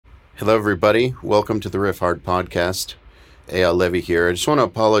Hello, everybody. Welcome to the Riffhard podcast. Eyal Levy here. I just want to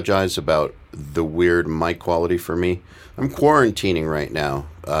apologize about the weird mic quality for me. I'm quarantining right now,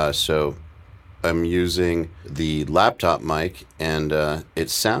 so I'm using the laptop mic, and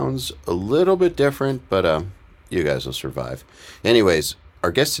it sounds a little bit different, but you guys will survive. Anyways, our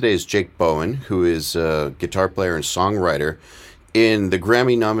guest today is Jake Bowen, who is a guitar player and songwriter in the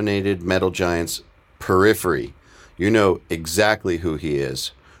Grammy-nominated metal giants Periphery. You know exactly who he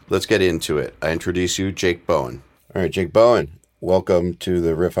is. Let's get into it. I introduce you, Jake Bowen. All right, Jake Bowen, welcome to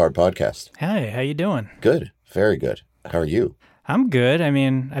the Riffhard podcast. Hey, how you doing? Good, very good. How are you? I'm good. I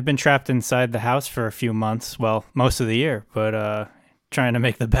mean, I've been trapped inside the house for a few months, well, most of the year, but trying to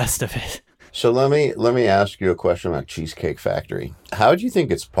make the best of it. So let me ask you a question about Cheesecake Factory. How do you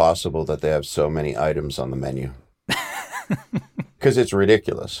think it's possible that they have so many items on the menu? Because it's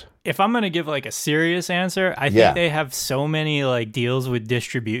ridiculous. If I'm going to give like a serious answer, I think they have so many like deals with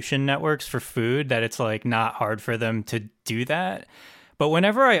distribution networks for food that it's like not hard for them to do that. But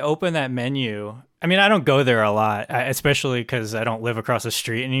whenever I open that menu, I mean, I don't go there a lot, especially because I don't live across the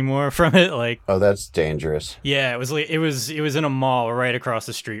street anymore from it. Like, oh, that's dangerous. Yeah, it was in a mall right across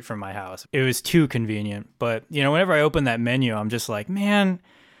the street from my house. It was too convenient. But you know, whenever I open that menu, I'm just like, man,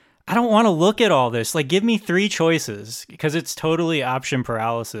 I don't want to look at all this. Like, give me 3 choices, because it's totally option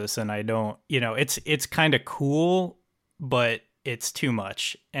paralysis, and I don't, you know, it's kind of cool, but it's too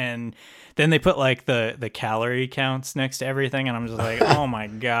much. And then they put like the calorie counts next to everything, and I'm just like, oh my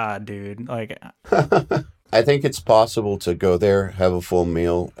God, dude. Like, I think it's possible to go there, have a full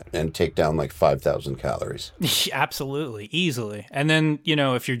meal, and take down like 5,000 calories. Absolutely, easily. And then, you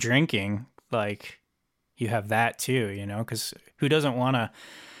know, if you're drinking, like, you have that too, you know, because who doesn't want a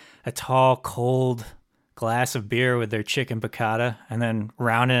tall, cold glass of beer with their chicken piccata, and then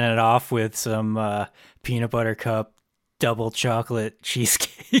rounding it off with some peanut butter cup double chocolate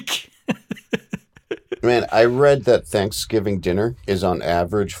cheesecake. Man, I read that Thanksgiving dinner is on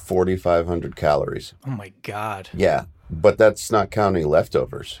average 4,500 calories. Oh my God. Yeah, but that's not counting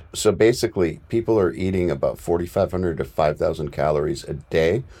leftovers. So basically, people are eating about 4,500 to 5,000 calories a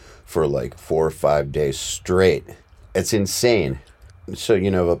day for like 4 or 5 days straight. It's insane. So,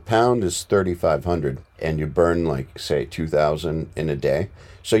 you know, a pound is 3,500, and you burn like, say, 2,000 in a day.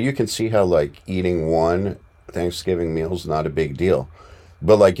 So you can see how like eating one Thanksgiving meal is not a big deal.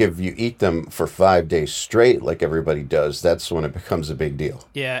 But like if you eat them for 5 days straight, like everybody does, that's when it becomes a big deal.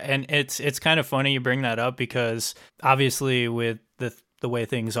 Yeah, and it's kind of funny you bring that up, because obviously with the way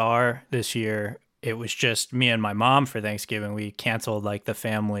things are this year, it was just me and my mom for Thanksgiving. We canceled like the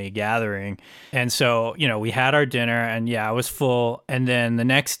family gathering. And so, you know, we had our dinner, and yeah, I was full. And then the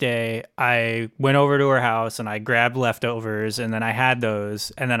next day I went over to her house and I grabbed leftovers, and then I had those.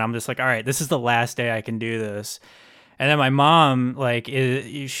 And then I'm just like, all right, this is the last day I can do this. And then my mom, like,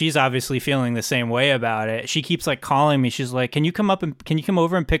 she's obviously feeling the same way about it. She keeps like calling me. She's like, can you come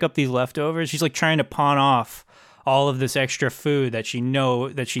over and pick up these leftovers? She's like trying to pawn off all of this extra food that she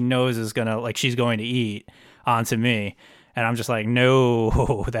knows is gonna, like, she's going to eat onto me. And I'm just like,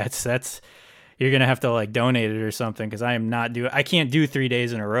 no, that's you're gonna have to like donate it or something, because I can't do 3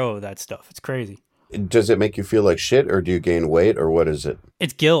 days in a row of that stuff. It's crazy. Does it make you feel like shit, or do you gain weight, or what is it?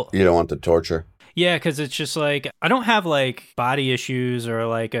 It's guilt. You don't want the torture? Yeah, because it's just like, I don't have like body issues or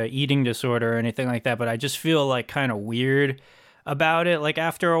like a eating disorder or anything like that, but I just feel like kind of weird about it like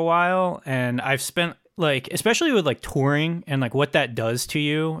after a while. And I've spent, like, especially with like touring and like what that does to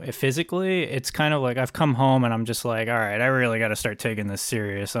you physically, it's kind of like I've come home and I'm just like, all right, I really got to start taking this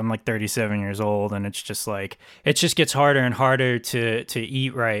serious. I'm like 37 years old, and it's just like, it just gets harder and harder to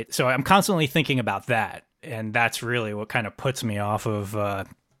eat right. So I'm constantly thinking about that. And that's really what kind of puts me off of,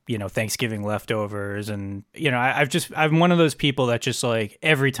 you know, Thanksgiving leftovers. And, you know, I'm one of those people that just like,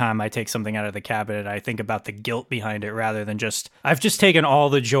 every time I take something out of the cabinet, I think about the guilt behind it, rather than I've just taken all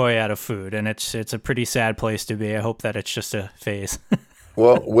the joy out of food, and it's a pretty sad place to be. I hope that it's just a phase.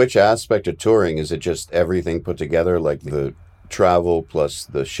 Well, which aspect of touring? Is it just everything put together, like the travel plus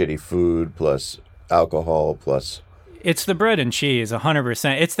the shitty food plus alcohol plus? It's the bread and cheese,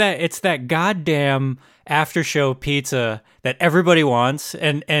 100%. It's that goddamn after show pizza that everybody wants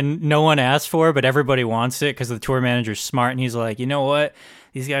and no one asked for, but everybody wants it because the tour manager's smart, and he's like, you know what?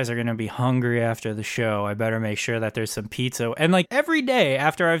 These guys are going to be hungry after the show. I better make sure that there's some pizza. And like every day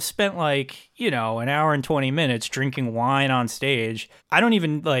after I've spent like, you know, an hour and 20 minutes drinking wine on stage, I don't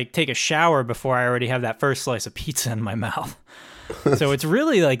even like take a shower before I already have that first slice of pizza in my mouth. So it's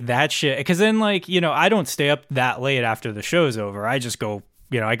really like that shit. Because then, like, you know, I don't stay up that late after the show's over. I just go,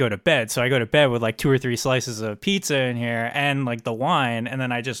 you know, I go to bed. So I go to bed with like 2 or 3 slices of pizza in here and like the wine. And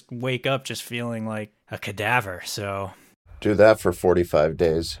then I just wake up just feeling like a cadaver. So Do that for 45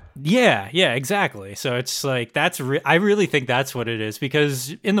 days. Yeah, exactly. So it's like I really think that's what it is,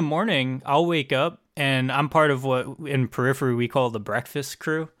 because in the morning I'll wake up and I'm part of what in Periphery we call the breakfast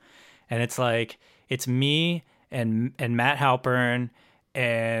crew, and it's like it's me and Matt Halpern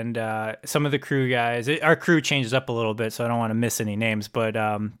and some of the crew guys. Our crew changes up a little bit, so I don't want to miss any names, but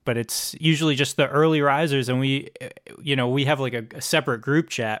it's usually just the early risers, and we have like a separate group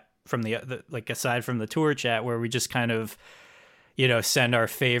chat from the like aside from the tour chat where we just kind of send our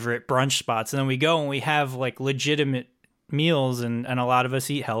favorite brunch spots, and then we go and we have like legitimate meals, and a lot of us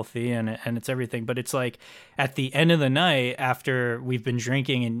eat healthy, and it's everything. But it's like at the end of the night, after we've been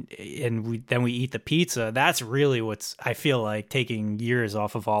drinking and then we eat the pizza, that's really what's, I feel like, taking years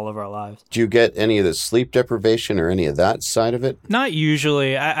off of all of our lives. Do you get any of the sleep deprivation or any of that side of it? Not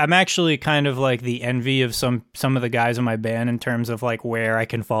usually. I'm actually kind of like the envy of some of the guys in my band in terms of like where I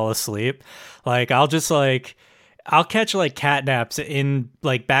can fall asleep. Like I'll catch like cat naps in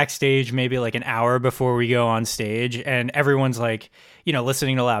like backstage, maybe like an hour before we go on stage, and everyone's like,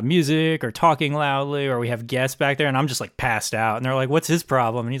 listening to loud music or talking loudly, or we have guests back there, and I'm just like passed out, and they're like, "What's his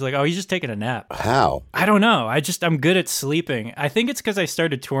problem?" And he's like, "Oh, he's just taking a nap." How? I don't know. I'm good at sleeping. I think it's because I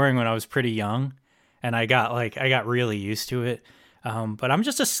started touring when I was pretty young, and I got really used to it. But I'm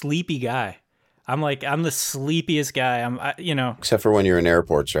just a sleepy guy. I'm the sleepiest guy. Except for when you're in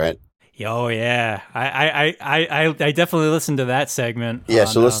airports, right? Oh yeah, I definitely listened to that segment. Yeah,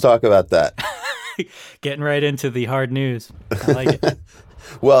 so let's talk about that. Getting right into the hard news. I like it.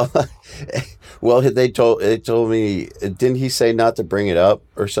 well, they told me, didn't he say not to bring it up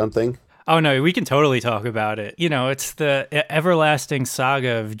or something? Oh no, we can totally talk about it. It's the everlasting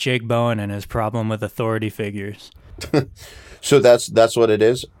saga of Jake Bowen and his problem with authority figures. So that's what it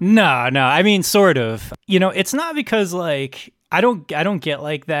is? No, I mean sort of. It's not because like I don't get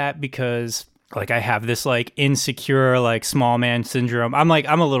like that because like I have this like insecure like small man syndrome. I'm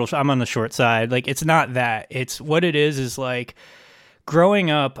on the short side. Like it's not that. It's what it is like growing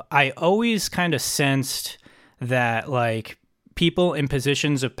up, I always kind of sensed that like people in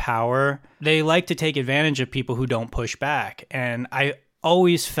positions of power, they like to take advantage of people who don't push back. And I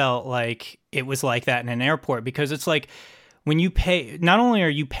always felt like it was like that in an airport, because it's like when you pay, not only are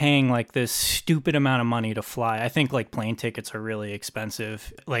you paying like this stupid amount of money to fly, I think like plane tickets are really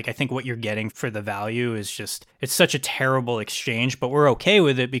expensive. Like I think what you're getting for the value is just, it's such a terrible exchange, but we're okay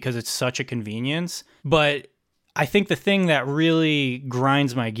with it because it's such a convenience. But I think the thing that really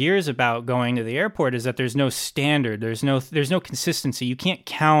grinds my gears about going to the airport is that there's no standard. There's no consistency. You can't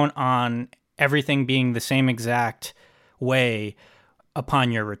count on everything being the same exact way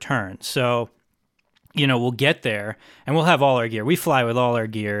upon your return. So we'll get there and we'll have all our gear. We fly with all our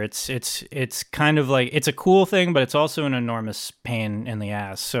gear. It's kind of like, it's a cool thing, but it's also an enormous pain in the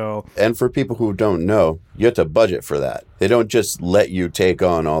ass. So, and for people who don't know, you have to budget for that. They don't just let you take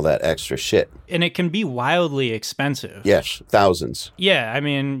on all that extra shit. And it can be wildly expensive. Yes, thousands. Yeah, I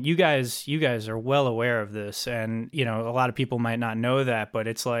mean, you guys are well aware of this, and a lot of people might not know that, but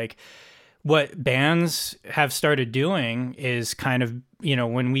it's like what bands have started doing is kind of,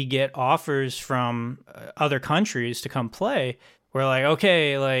 when we get offers from other countries to come play, we're like,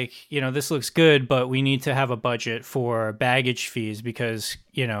 okay, like, this looks good, but we need to have a budget for baggage fees because,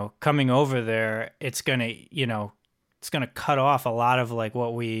 coming over there, it's going to cut off a lot of like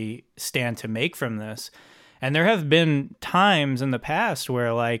what we stand to make from this. And there have been times in the past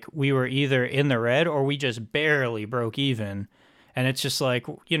where like we were either in the red or we just barely broke even. And it's just like,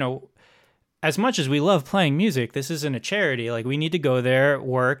 as much as we love playing music, this isn't a charity. Like we need to go there,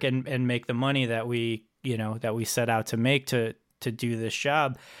 work, and make the money that we set out to make to do this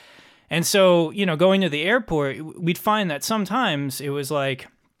job. And so, going to the airport, we'd find that sometimes it was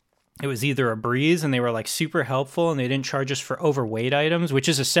either a breeze and they were like super helpful and they didn't charge us for overweight items, which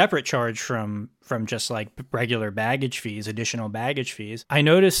is a separate charge from just like regular baggage fees, additional baggage fees. I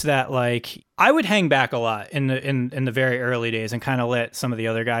noticed that like I would hang back a lot in the very early days and kind of let some of the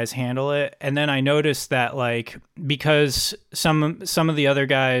other guys handle it. And then I noticed that like because some of the other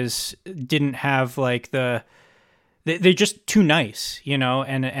guys didn't have like they're just too nice,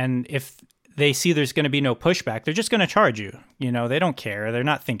 and if they see there's going to be no pushback, they're just going to charge you. They don't care. They're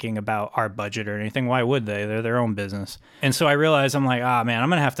not thinking about our budget or anything. Why would they? They're their own business. And so I realized I'm like, man, I'm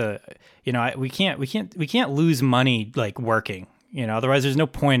going to have to, we can't lose money like working. Otherwise there's no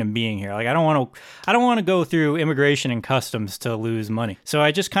point in being here. Like, I don't want to go through immigration and customs to lose money. So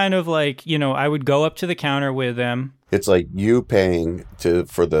I just kind of like, I would go up to the counter with them. It's like you paying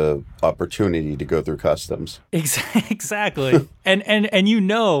for the opportunity to go through customs. Exactly. and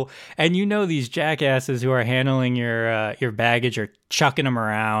these jackasses who are handling your baggage are chucking them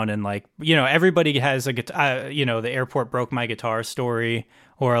around, and like, everybody has a guitar, the airport broke my guitar story,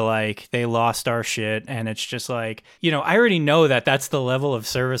 or like they lost our shit, and it's just like, I already know that that's the level of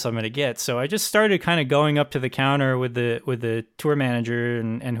service I'm going to get. So I just started kind of going up to the counter with the tour manager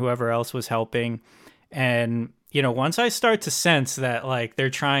and whoever else was helping. And once I start to sense that like they're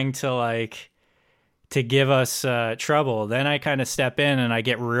trying to give us trouble, then I kind of step in and I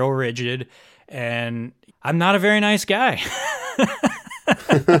get real rigid, and I'm not a very nice guy.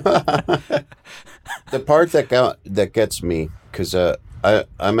 The part that gets me, because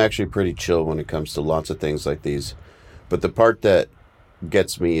I'm actually pretty chill when it comes to lots of things like these, but the part that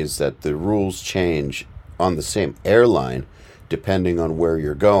gets me is that the rules change on the same airline depending on where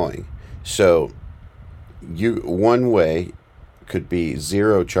you're going. So one way could be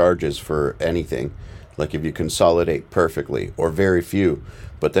zero charges for anything, like if you consolidate perfectly, or very few.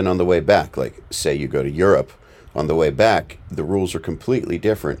 But then on the way back, like say you go to Europe, on the way back the rules are completely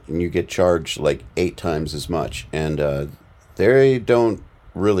different and you get charged like 8 times as much. And they don't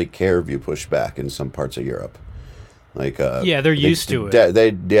really care if you push back in some parts of Europe. Like they're used to it.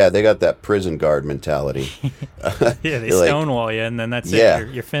 They got that prison guard mentality. Yeah, they stonewall you, and then that's it.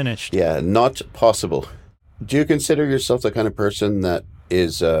 You're finished. Yeah, not possible. Do you consider yourself the kind of person that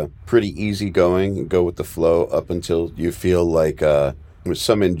is pretty easygoing and go with the flow up until you feel like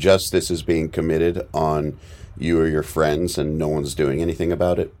some injustice is being committed on you or your friends and no one's doing anything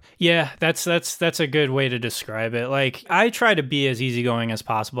about it? Yeah, that's a good way to describe it. Like, I try to be as easygoing as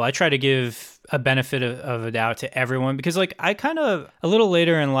possible. I try to give a benefit of a doubt to everyone, because like I kind of, a little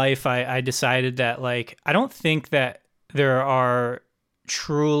later in life, I decided that like I don't think that there are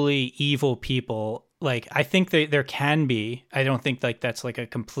truly evil people. Like, I think there can be. I don't think like that's like a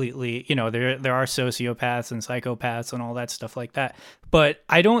completely, there are sociopaths and psychopaths and all that stuff like that. But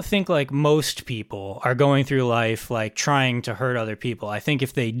I don't think like most people are going through life like trying to hurt other people. I think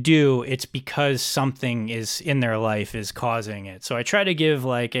if they do, it's because something is in their life is causing it. So I try to give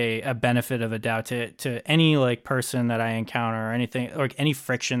like a benefit of a doubt to any like person that I encounter, or anything, or any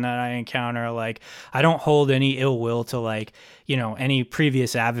friction that I encounter. Like, I don't hold any ill will to like, any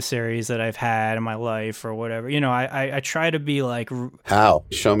previous adversaries that I've had in my life or whatever. I try to be like... How?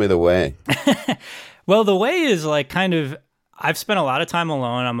 Show me the way. Well, the way is like kind of... I've spent a lot of time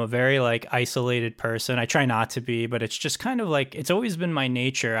alone. I'm a very like isolated person. I try not to be, but it's just kind of like, it's always been my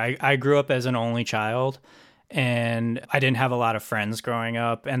nature. I grew up as an only child, and I didn't have a lot of friends growing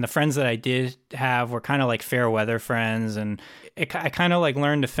up. And the friends that I did have were kind of like fair weather friends. And I kind of like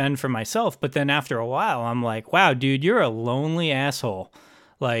learned to fend for myself. But then after a while, I'm like, wow, dude, you're a lonely asshole.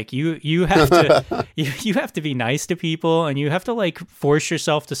 Like you have to you have to be nice to people, and you have to like force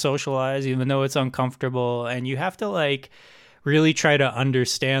yourself to socialize even though it's uncomfortable, and you have to like really try to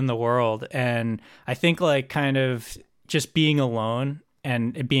understand the world. And I think like kind of just being alone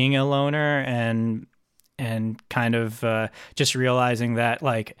and being a loner, and kind of just realizing that,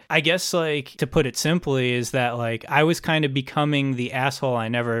 like, I guess like to put it simply is that like I was kind of becoming the asshole I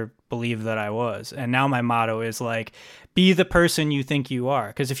never believed that I was. And now my motto is like, be the person you think you are.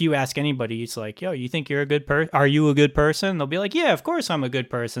 Because if you ask anybody, it's like, yo, you think you're a good person? Are you a good person? They'll be like, yeah, of course I'm a good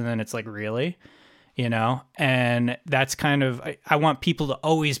person. And it's like, really? And that's kind of, I want people to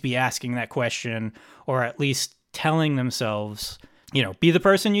always be asking that question, or at least telling themselves, be the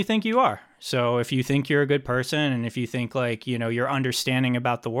person you think you are. So if you think you're a good person, and if you think like, you're understanding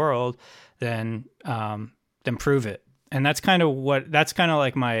about the world, then prove it. And that's kind of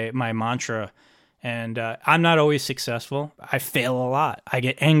like my mantra. And I'm not always successful. I fail a lot. I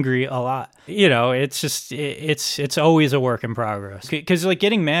get angry a lot. It's just, it's always a work in progress. Because like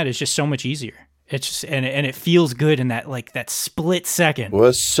getting mad is just so much easier. It's just, and it feels good in that like that split second. Well,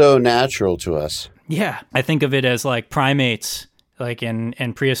 it's so natural to us. Yeah, I think of it as like primates, like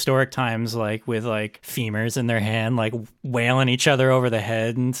in prehistoric times, like with like femurs in their hand, like wailing each other over the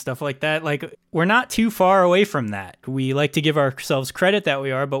head and stuff like that. Like, we're not too far away from that. We like to give ourselves credit that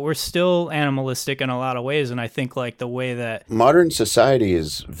we are, but we're still animalistic in a lot of ways. And I think like the way that modern society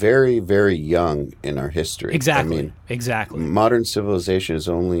is very, very young in our history. Exactly. I mean, exactly. Modern civilization is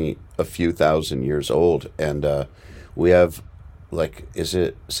only a few thousand years old, and we have like, is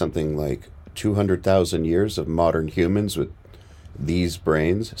it something like 200,000 years of modern humans with these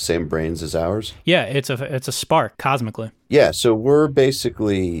brains, same brains as ours? Yeah, it's a spark cosmically. Yeah, so we're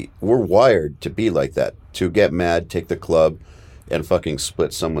wired to be like that, to get mad, take the club, and fucking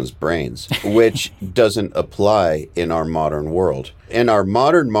split someone's brains, which doesn't apply in our modern world. In our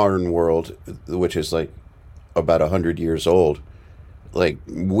modern world, which is like about 100 years old, like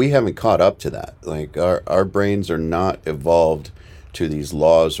we haven't caught up to that. Like our brains are not evolved to these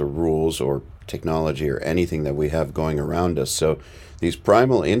laws or rules or technology or anything that we have going around us. So these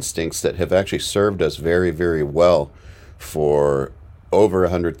primal instincts that have actually served us very, very well for over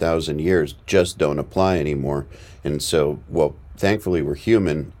 100,000 years just don't apply anymore. And so, well, thankfully we're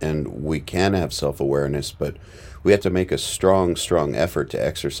human and we can have self-awareness, but we have to make a strong effort to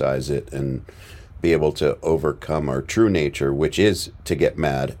exercise it and be able to overcome our true nature, which is to get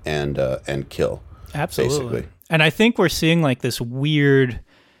mad and kill. Absolutely. Basically. And I think we're seeing like this weird,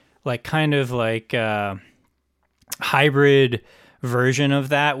 like kind of like hybrid version of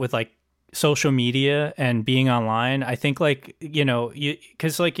that with like social media and being online. I think like, you know,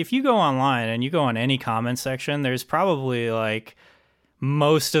 because like if you go online and you go on any comment section, there's probably like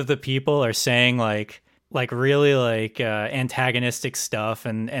most of the people are saying like really like antagonistic stuff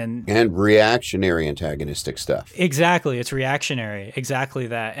and reactionary antagonistic stuff. Exactly. It's reactionary. Exactly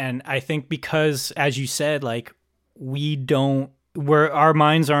that. And I think because, as you said, like our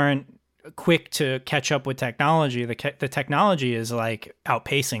minds aren't quick to catch up with technology. The technology is like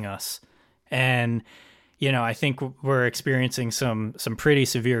outpacing us. And, you know, I think we're experiencing some pretty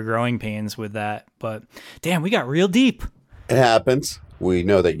severe growing pains with that. But damn, we got real deep. It happens. We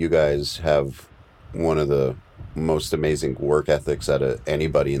know that you guys have one of the most amazing work ethics out of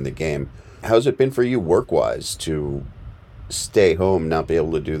anybody in the game. How's it been for you work-wise to stay home, not be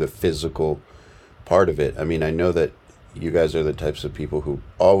able to do the physical part of it? I mean, I know that you guys are the types of people who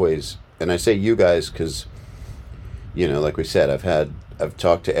always, and I say you guys because, you know, like we said, I've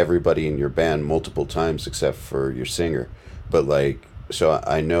talked to everybody in your band multiple times except for your singer. But like, so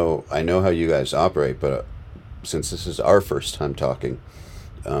I know how you guys operate, but since this is our first time talking,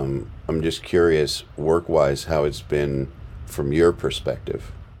 I'm just curious, work-wise, how it's been from your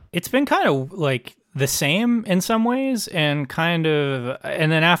perspective. It's been kind of like the same in some ways, and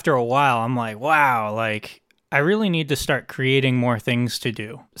then after a while, I'm like, wow, like I really need to start creating more things to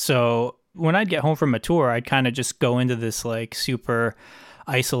do. So when I'd get home from a tour, I'd kind of just go into this like super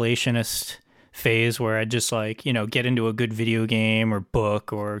isolationist phase where I'd just like, you know, get into a good video game or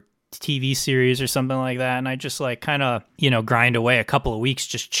book or TV series or something like that, and I just like kind of, you know, grind away a couple of weeks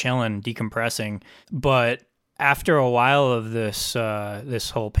just chilling, decompressing. But after a while of this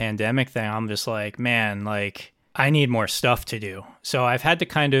whole pandemic thing, I'm just like, man, like I need more stuff to do. So I've had to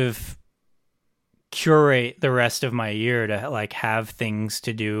kind of curate the rest of my year to like have things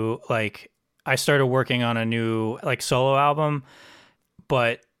to do. Like I started working on a new like solo album,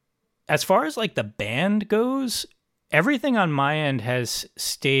 but as far as like the band goes, everything on my end has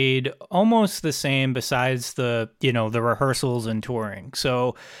stayed almost the same besides the rehearsals and touring.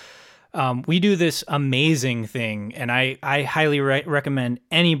 So we do this amazing thing, and I highly recommend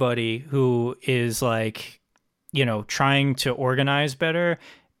anybody who is like, you know, trying to organize better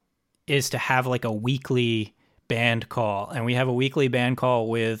is to have like a weekly band call. And we have a weekly band call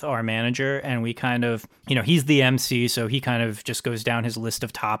with our manager, and we kind of, you know, he's the MC, so he kind of just goes down his list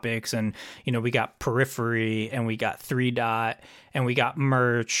of topics. And, you know, we got Periphery, and we got 3 Dot, and we got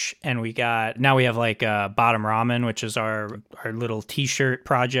merch, and we have like Bottom Ramen, which is our little t-shirt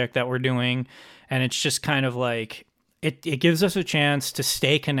project that we're doing. And it's just kind of like, it gives us a chance to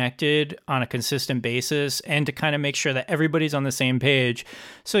stay connected on a consistent basis and to kind of make sure that everybody's on the same page.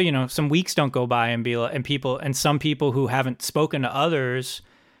 So, you know, some weeks don't go by and some people who haven't spoken to others,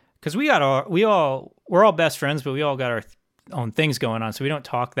 because we're all best friends, but we all got our own things going on. So we don't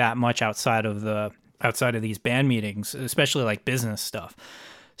talk that much outside of these band meetings, especially like business stuff.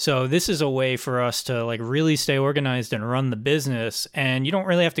 So this is a way for us to like really stay organized and run the business, and you don't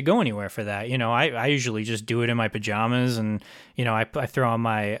really have to go anywhere for that. You know, I usually just do it in my pajamas, and, you know, I throw on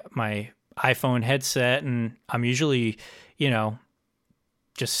my iPhone headset, and I'm usually, you know,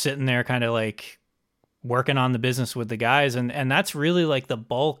 just sitting there kind of like working on the business with the guys. And that's really like the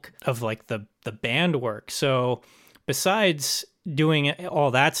bulk of like the band work. So besides doing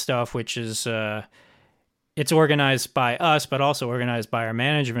all that stuff, which is, it's organized by us, but also organized by our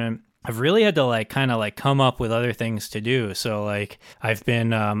management, I've really had to like kind of like come up with other things to do. So like I've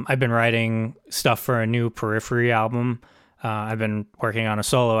been writing stuff for a new Periphery album. I've been working on a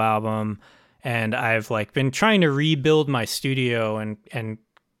solo album, and I've like been trying to rebuild my studio and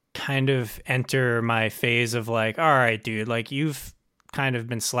kind of enter my phase of like, all right, dude, like you've kind of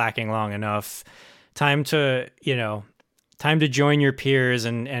been slacking long enough. Time to join your peers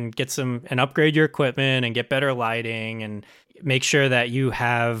and get and upgrade your equipment and get better lighting and make sure that you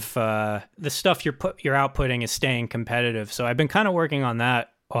have the stuff you're outputting is staying competitive. So I've been kind of working on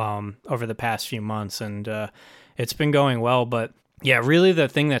that over the past few months, and it's been going well. But yeah, really the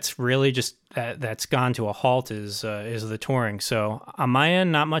thing that's really just that's gone to a halt is the touring. So on my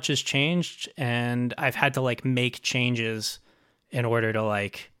end, not much has changed, and I've had to like make changes in order to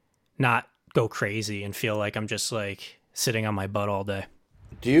like not go crazy and feel like I'm just like sitting on my butt all day.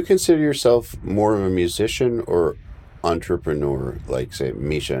 Do you consider yourself more of a musician or entrepreneur, like say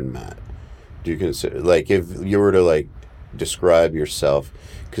Misha and Matt? Do you consider, like, if you were to like describe yourself,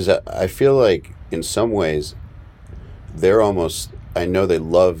 because I feel like in some ways they're almost, I know they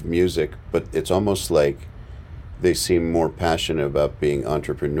love music, but it's almost like they seem more passionate about being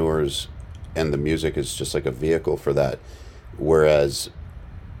entrepreneurs, and the music is just like a vehicle for that. Whereas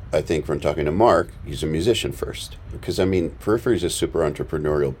I think from talking to Mark, he's a musician first. Because, I mean, Periphery is a super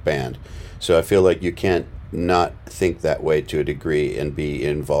entrepreneurial band. So I feel like you can't not think that way to a degree and be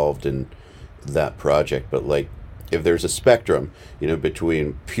involved in that project. But, like, if there's a spectrum, you know,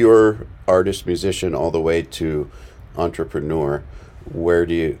 between pure artist, musician, all the way to entrepreneur, where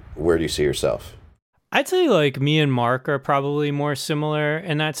do you see yourself? I'd say like me and Mark are probably more similar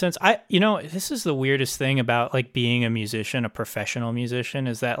in that sense. This is the weirdest thing about like being a musician, a professional musician,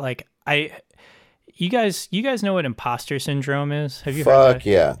 is that like you guys know what imposter syndrome is? Have you heard that?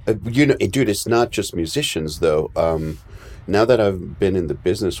 Yeah. Dude, it's not just musicians though. Now that I've been in the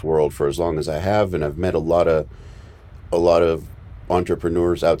business world for as long as I have, and I've met a lot of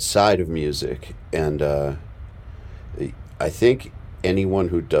entrepreneurs outside of music, and I think anyone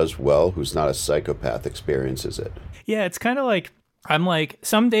who does well, who's not a psychopath, experiences it. Yeah, it's kind of like, I'm like,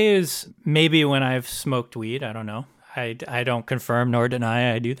 some days, maybe when I've smoked weed, I don't know. I don't confirm nor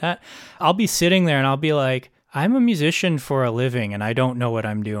deny I do that. I'll be sitting there and I'll be like, I'm a musician for a living and I don't know what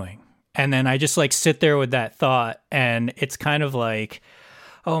I'm doing. And then I just like sit there with that thought, and it's kind of like,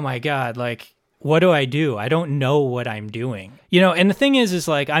 oh my God, like, what do? I don't know what I'm doing. You know, and the thing is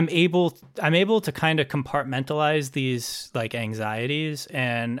like I'm able to kind of compartmentalize these like anxieties,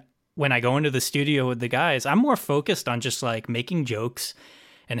 and when I go into the studio with the guys, I'm more focused on just like making jokes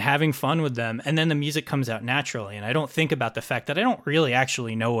and having fun with them, and then the music comes out naturally, and I don't think about the fact that I don't really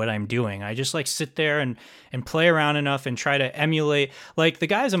actually know what I'm doing. I just like sit there and play around enough and try to emulate, like, the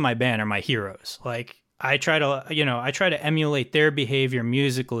guys in my band are my heroes. Like, I try to emulate their behavior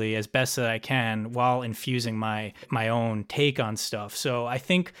musically as best that I can while infusing my own take on stuff. So I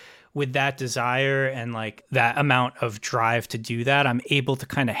think with that desire and like that amount of drive to do that, I'm able to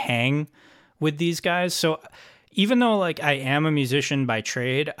kind of hang with these guys. So even though like I am a musician by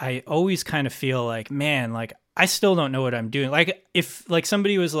trade, I always kind of feel like, man, like I still don't know what I'm doing. Like if like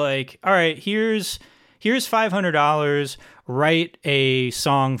somebody was like, all right, here's $500, write a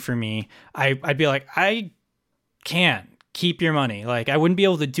song for me, I'd be like, I can't. Keep your money. Like, I wouldn't be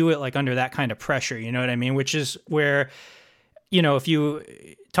able to do it like under that kind of pressure, you know what I mean? Which is where, you know, if you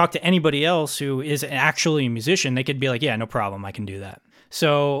talk to anybody else who is actually a musician, they could be like, yeah, no problem, I can do that.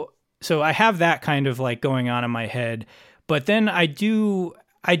 So I have that kind of like going on in my head, but then I do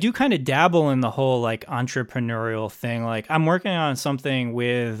kind of dabble in the whole like entrepreneurial thing. Like I'm working on something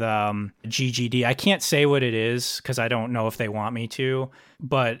with GGD. I can't say what it is because I don't know if they want me to,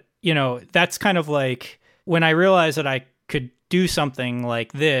 but you know, that's kind of like when I realized that I could do something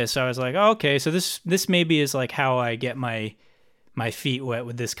like this, I was like, oh, okay, so this maybe is like how I get my feet wet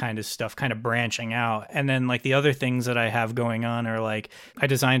with this kind of stuff, kind of branching out. And then like the other things that I have going on are like I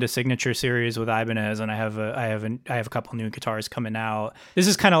designed a signature series with Ibanez, and I have a couple new guitars coming out. This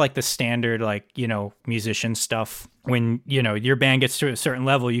is kind of like the standard, like, you know, musician stuff. When, you know, your band gets to a certain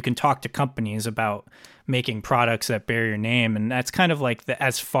level, you can talk to companies about making products that bear your name, and that's kind of like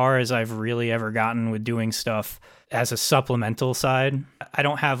as far as I've really ever gotten with doing stuff as a supplemental side. I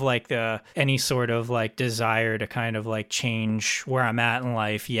don't have like any sort of like desire to kind of like change where I'm at in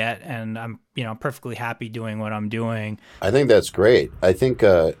life yet, and I'm, you know, perfectly happy doing what I'm doing. I think that's great. I think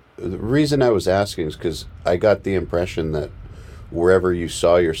the reason I was asking is because I got the impression that wherever you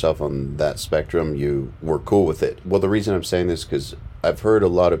saw yourself on that spectrum, you were cool with it. Well, the reason I'm saying this is because I've heard a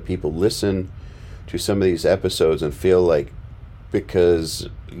lot of people listen to some of these episodes and feel like, because,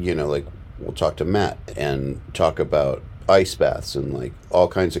 you know, like we'll talk to Matt and talk about ice baths and like all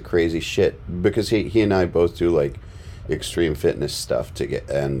kinds of crazy shit, because he and I both do like extreme fitness stuff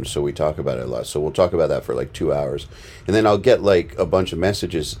and so we talk about it a lot. So we'll talk about that for like 2 hours, and then I'll get like a bunch of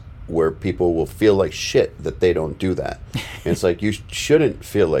messages where people will feel like shit that they don't do that. And it's like, you shouldn't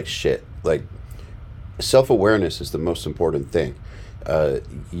feel like shit. Like, self-awareness is the most important thing.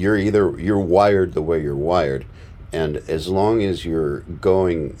 You're wired the way you're wired, and as long as you're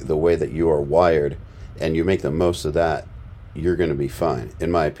going the way that you are wired and you make the most of that, you're going to be fine,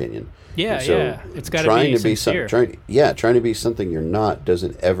 in my opinion. Yeah, And so yeah. It's got to be sincere. Trying to be something you're not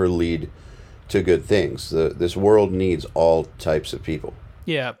doesn't ever lead to good things. This world needs all types of people.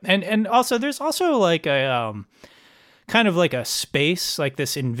 Yeah, and also there's also like a kind of like a space, like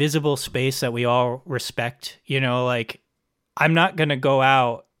this invisible space that we all respect. You know, like I'm not gonna go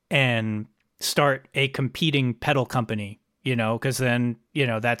out and start a competing pedal company. You know, because then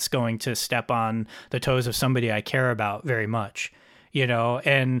that's going to step on the toes of somebody I care about very much. You know,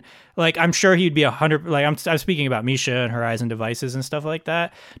 and like I'm sure he'd be 100. Like I'm speaking about Misha and Horizon Devices and stuff like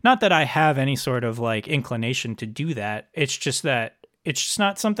that. Not that I have any sort of like inclination to do that. It's just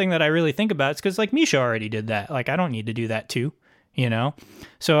not something that I really think about. It's because like Misha already did that. Like I don't need to do that too. You know,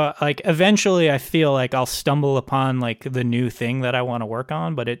 so like eventually I feel like I'll stumble upon like the new thing that I want to work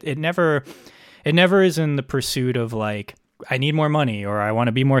on, but it never is in the pursuit of like I need more money or I want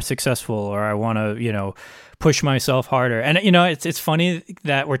to be more successful or I want to, push myself harder. And, it's funny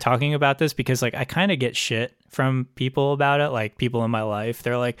that we're talking about this because like I kind of get shit from people about it. Like people in my life,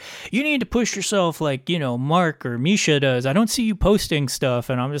 they're like, you need to push yourself like, Mark or Misha does. I don't see you posting stuff.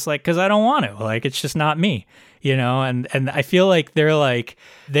 And I'm just like, cause I don't want to, like, it's just not me, and I feel like they're like,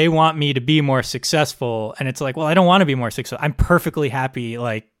 they want me to be more successful. And it's like, well, I don't want to be more successful. I'm perfectly happy,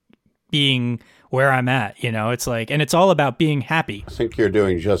 like being where I'm at, it's like, and it's all about being happy. I think you're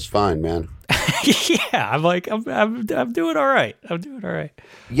doing just fine, man. Yeah, I'm like, I'm doing all right. I'm doing all right.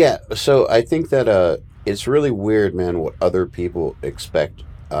 Yeah, so I think that it's really weird, man, what other people expect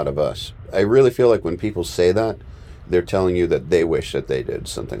out of us. I really feel like when people say that, they're telling you that they wish that they did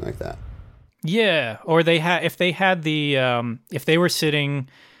something like that. Yeah, or if they were sitting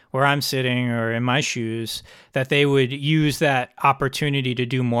where I'm sitting or in my shoes, that they would use that opportunity to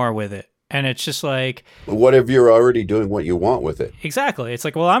do more with it. And it's just like, what if you're already doing what you want with it? Exactly. It's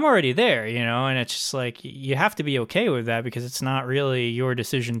like, well, I'm already there, and it's just like, you have to be okay with that because it's not really your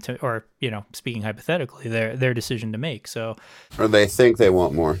decision to, or, speaking hypothetically, their decision to make. So, or they think they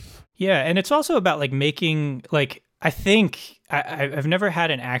want more. Yeah. And it's also about like making, like, I think I've never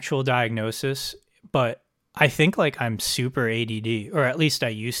had an actual diagnosis, but I think like I'm super ADD, or at least I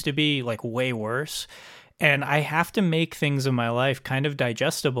used to be, like way worse. And I have to make things in my life kind of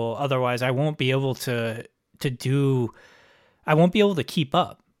digestible. Otherwise, I won't be able to I won't be able to keep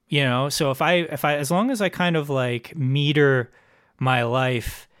up, So if I, as long as I kind of like meter my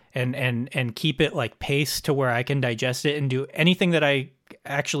life and keep it like paced to where I can digest it and do anything that I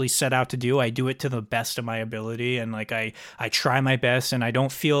actually set out to do, I do it to the best of my ability. And like, I try my best and I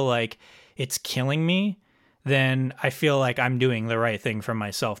don't feel like it's killing me, then I feel like I'm doing the right thing for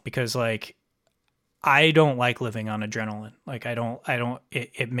myself because like, I don't like living on adrenaline. Like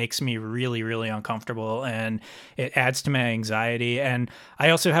it makes me really, really uncomfortable and it adds to my anxiety. And I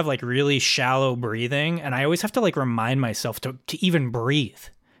also have like really shallow breathing and I always have to like remind myself to even breathe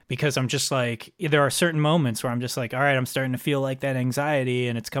because I'm just like, there are certain moments where I'm just like, all right, I'm starting to feel like that anxiety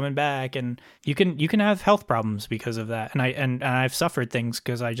and it's coming back and you can have health problems because of that. And I've suffered things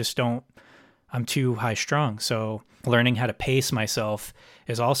because I'm too high strung. So learning how to pace myself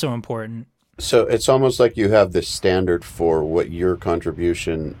is also important. So it's almost like you have this standard for what your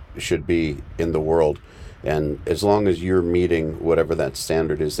contribution should be in the world. And as long as you're meeting whatever that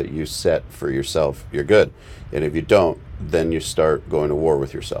standard is that you set for yourself, you're good. And if you don't, then you start going to war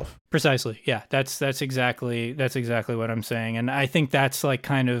with yourself. Precisely. Yeah, that's exactly what I'm saying. And I think that's like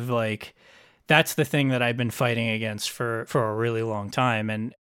kind of like, that's the thing that I've been fighting against for a really long time.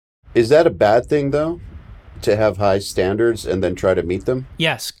 And is that a bad thing though? To have high standards and then try to meet them?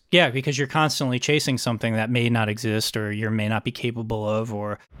 Yes. Yeah, because you're constantly chasing something that may not exist or you may not be capable of,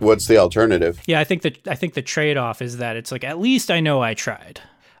 or what's the alternative? Yeah, I think the trade-off is that it's like, at least I know I tried.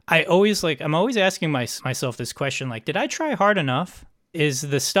 I'm always asking myself this question, like, did I try hard enough? Is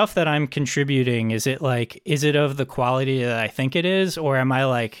the stuff that I'm contributing, is it of the quality that I think it is, or am I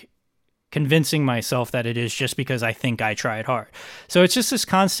like convincing myself that it is just because I think I tried hard? So it's just this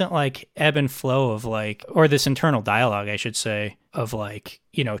constant like ebb and flow of like, or this internal dialogue, I should say, of like,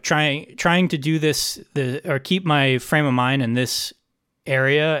 trying to do this, or keep my frame of mind in this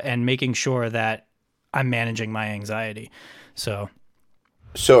area and making sure that I'm managing my anxiety. So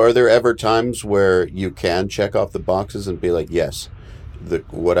are there ever times where you can check off the boxes and be like, yes,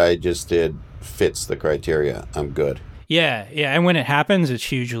 what I just did fits the criteria, I'm good? Yeah, and when it happens, it's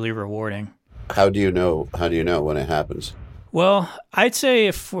hugely rewarding. How do you know when it happens? Well, I'd say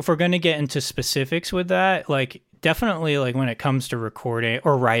if we're going to get into specifics with that, like definitely like when it comes to recording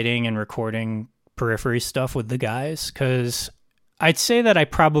or writing and recording Periphery stuff with the guys, because I'd say that I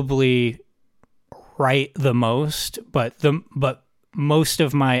probably write the most, but most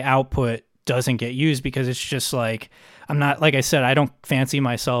of my output doesn't get used because it's just like I'm not, like I said, I don't fancy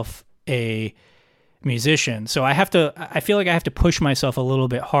myself a musician. So I feel like I have to push myself a little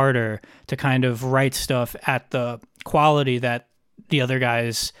bit harder to kind of write stuff at the quality that the other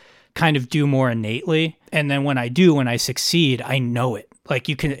guys kind of do more innately. And then when I succeed, I know it. Like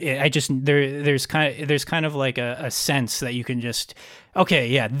you can, there's kind of like a sense that you can just, okay,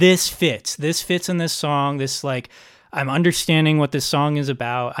 yeah, this fits in this song. This, like, I'm understanding what this song is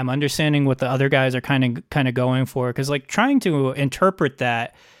about. I'm understanding what the other guys are kind of going for. Cause like trying to interpret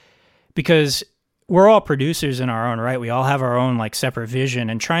that, because we're all producers in our own right. We all have our own like separate vision,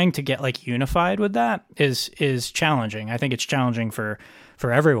 and trying to get like unified with that is challenging. I think it's challenging for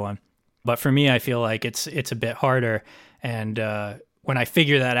everyone, but for me, I feel like it's a bit harder. And when I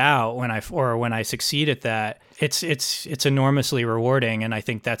figure that out, when I succeed at that, it's enormously rewarding. And I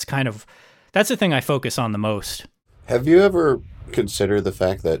think that's the thing I focus on the most. Have you ever considered the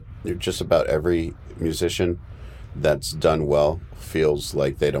fact that just about every musician that's done well feels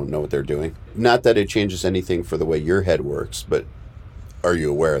like they don't know what they're doing? Not that it changes anything for the way your head works, but are you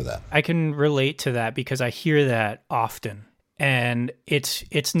aware of that? I can relate to that because I hear that often. And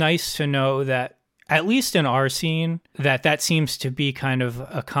it's nice to know that, at least in our scene, that seems to be kind of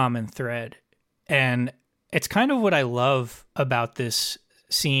a common thread. And it's kind of what I love about this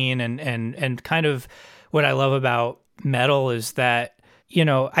scene, and kind of what I love about metal is that, you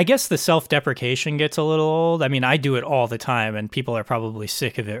know, I guess the self-deprecation gets a little old. I mean, I do it all the time, and people are probably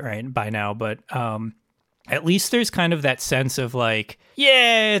sick of it right by now, but at least there's kind of that sense of like,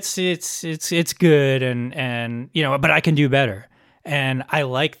 yeah, it's good, and you know, but I can do better. And I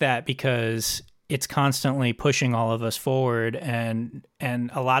like that because it's constantly pushing all of us forward, and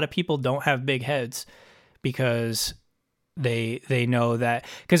a lot of people don't have big heads because they know that,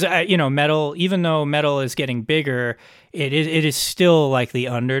 because you know, metal, even though metal is getting bigger, it is still like the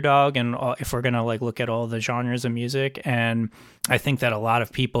underdog. And if we're gonna like look at all the genres of music, and I think that a lot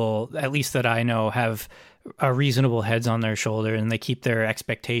of people, at least that I know, have reasonable heads on their shoulder, and they keep their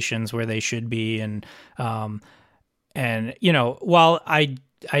expectations where they should be. And you know, while I'd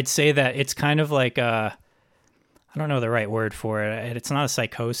say that it's kind of like I don't know the right word for it. It's not a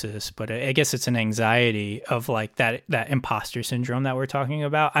psychosis, but I guess it's an anxiety of like that imposter syndrome that we're talking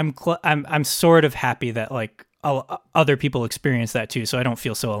about. I'm sort of happy that like other people experience that too, so I don't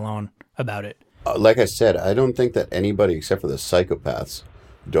feel so alone about it. Like I said, I don't think that anybody except for the psychopaths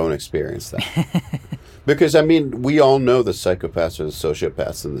don't experience that. Because, I mean, we all know the psychopaths or the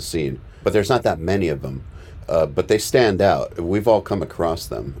sociopaths in the scene, but there's not that many of them. But they stand out. We've all come across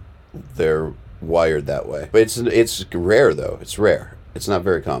them. They're wired that way. But it's rare, though. It's rare. It's not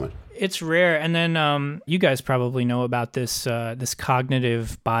very common. It's rare. And then you guys probably know about this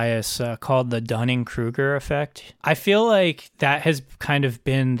cognitive bias called the Dunning-Kruger effect. I feel like that has kind of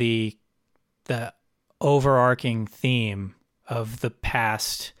been the overarching theme of the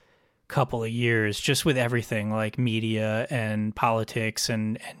past couple of years, just with everything like media and politics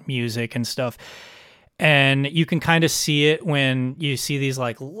and music and stuff. And you can kind of see it when you see these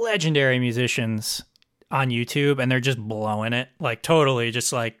like legendary musicians on YouTube and they're just blowing it, like totally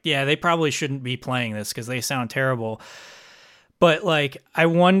just like, yeah, they probably shouldn't be playing this because they sound terrible. But like, I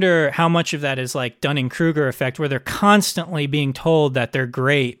wonder how much of that is like Dunning-Kruger effect, where they're constantly being told that they're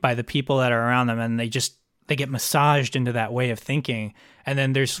great by the people that are around them, and they get massaged into that way of thinking. And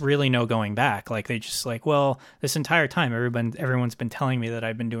then there's really no going back. Like they just like, well, this entire time, everyone's been telling me that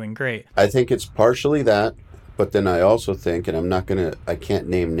I've been doing great. I think it's partially that, but then I also think, and I can't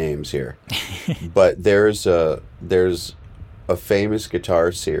name names here, but there's a famous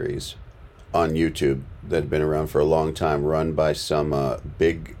guitar series on YouTube that had been around for a long time, run by some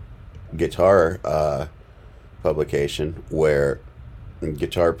big guitar publication, where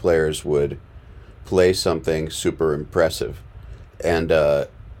guitar players would play something super impressive. And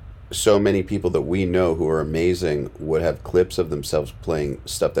so many people that we know who are amazing would have clips of themselves playing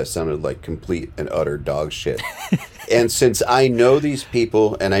stuff that sounded like complete and utter dog shit. And since I know these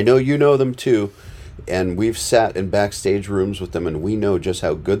people, and I know you know them too, and we've sat in backstage rooms with them and we know just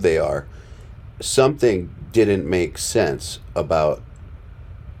how good they are, something didn't make sense about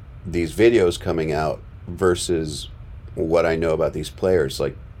these videos coming out versus what I know about these players.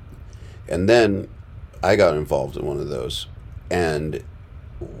 Like, and then I got involved in one of those. And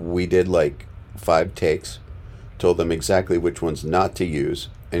we did like 5 takes, told them exactly which ones not to use,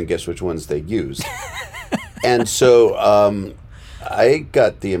 and guess which ones they used. And so I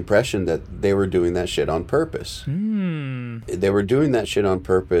got the impression that they were doing that shit on purpose. They were doing that shit on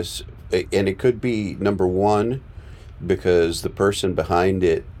purpose, and it could be, number one, because the person behind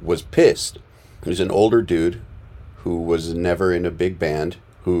it was pissed. He was an older dude who was never in a big band,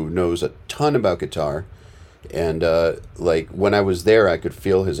 who knows a ton about guitar, And like when I was there, I could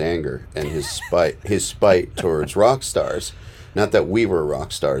feel his anger and his spite towards rock stars. Not that we were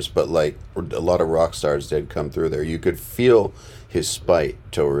rock stars, but like a lot of rock stars did come through there. You could feel his spite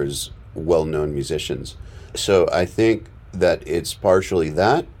towards well-known musicians. So I think that it's partially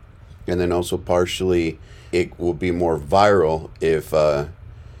that, and then also partially it will be more viral if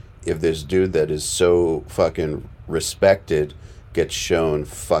this dude that is so fucking respected gets shown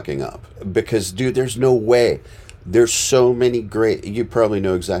fucking up. Because, dude, there's no way. There's so many great... You probably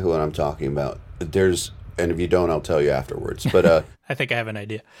know exactly what I'm talking about. And if you don't, I'll tell you afterwards. But I think I have an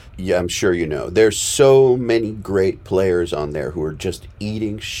idea. Yeah, I'm sure you know. There's so many great players on there who are just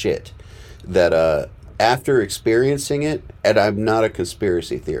eating shit that after experiencing it, and I'm not a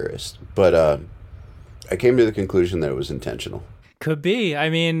conspiracy theorist, but I came to the conclusion that it was intentional. Could be. I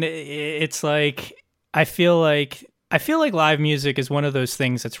mean, it's like I feel like live music is one of those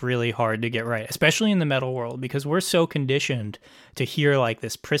things that's really hard to get right, especially in the metal world, because we're so conditioned to hear like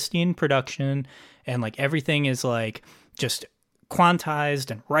this pristine production and like everything is like just quantized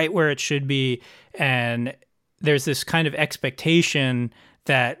and right where it should be. And there's this kind of expectation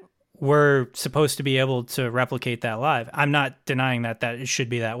that we're supposed to be able to replicate that live. I'm not denying that it should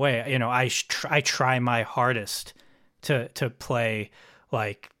be that way. You know, I try my hardest to play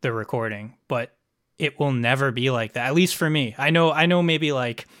like the recording, but it will never be like that. At least for me. I know maybe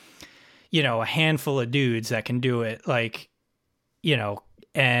like, you know, a handful of dudes that can do it, like, you know,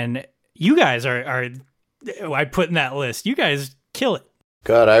 and you guys are I put in that list. You guys kill it.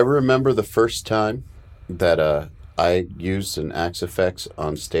 God, I remember the first time that I used an Axe Effects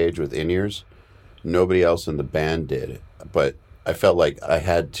on stage with in-ears. Nobody else in the band did, but I felt like I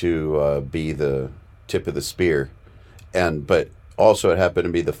had to be the tip of the spear. But also it happened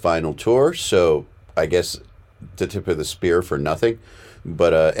to be the final tour, so I guess the tip of the spear for nothing.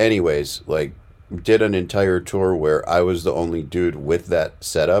 But anyways, like, did an entire tour where I was the only dude with that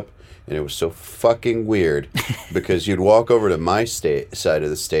setup, and it was so fucking weird because you'd walk over to my side of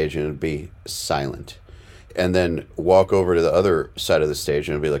the stage and it'd be silent. And then walk over to the other side of the stage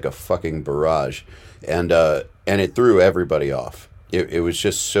and it'd be like a fucking barrage. And it threw everybody off. It was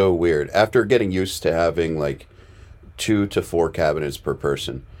just so weird. After getting used to having like 2 to 4 cabinets per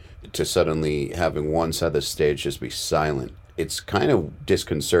person, to suddenly having one side of the stage just be silent, it's kind of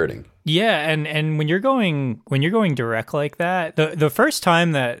disconcerting. Yeah, and when you're going direct like that, the first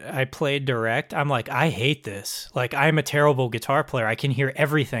time that I played direct, I'm like, I hate this. Like, I'm a terrible guitar player. I can hear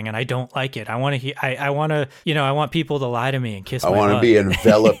everything, and I don't like it. I want to I want people to lie to me and kiss my butt. I want to be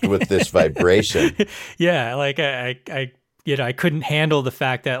enveloped with this vibration. Yeah, like I I couldn't handle the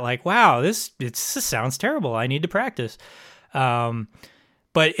fact that like, wow, this sounds terrible. I need to practice.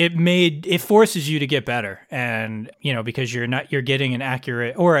 But it forces you to get better, and because you're getting an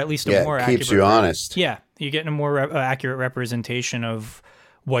accurate, or at least a more accurate. Keeps you honest. Yeah, you're getting a more accurate representation of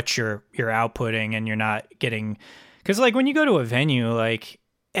what you're outputting, and you're not getting, because like when you go to a venue, like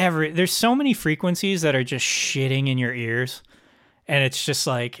there's so many frequencies that are just shitting in your ears, and it's just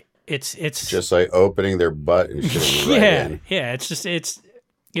like it's just like opening their butt and shitting right in. Yeah,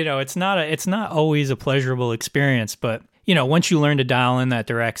 it's not always a pleasurable experience, but. Once you learn to dial in that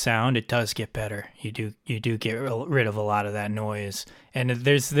direct sound, it does get better. You do get rid of a lot of that noise. And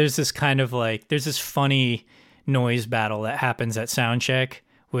there's this kind of like, there's this funny noise battle that happens at sound check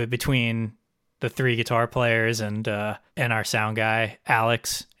between the 3 guitar players and our sound guy,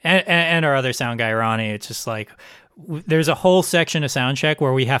 Alex, and our other sound guy, Ronnie. It's just like, there's a whole section of sound check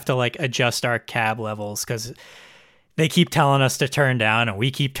where we have to like adjust our cab levels because they keep telling us to turn down and we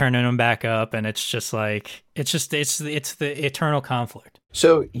keep turning them back up. And it's just like, it's the eternal conflict.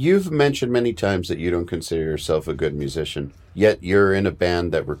 So you've mentioned many times that you don't consider yourself a good musician, yet you're in a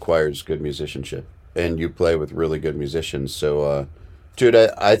band that requires good musicianship and you play with really good musicians. So, dude,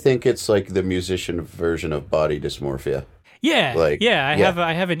 I think it's like the musician version of body dysmorphia. Yeah.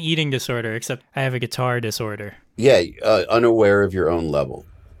 I have an eating disorder, except I have a guitar disorder. Yeah. Unaware of your own level,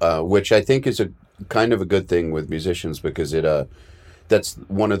 which I think is a kind of a good thing with musicians, because that's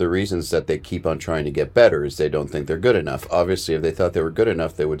one of the reasons that they keep on trying to get better, is they don't think they're good enough. Obviously, if they thought they were good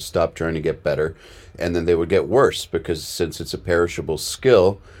enough, they would stop trying to get better, and then they would get worse, because since it's a perishable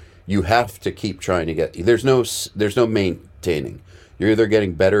skill, you have to keep trying to get. There's no maintaining. You're either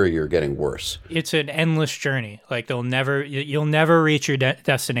getting better or you're getting worse. It's an endless journey. Like you'll never reach your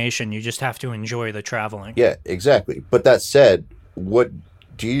destination. You just have to enjoy the traveling. Yeah, exactly. But that said, what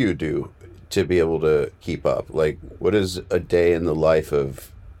do you do to be able to keep up? Like, what does a day in the life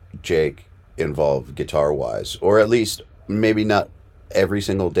of Jake involve guitar-wise? Or at least, maybe not every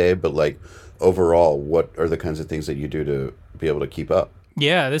single day, but like overall, what are the kinds of things that you do to be able to keep up?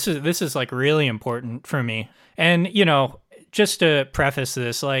 Yeah, this is like really important for me. And, just to preface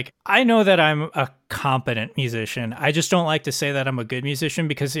this, like, I know that I'm a competent musician. I just don't like to say that I'm a good musician,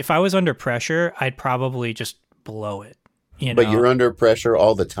 because if I was under pressure, I'd probably just blow it. But you're under pressure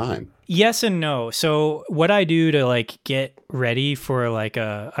all the time. Yes and no. So what I do to like get ready for like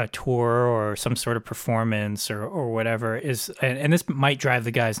a tour or some sort of performance or whatever is, and this might drive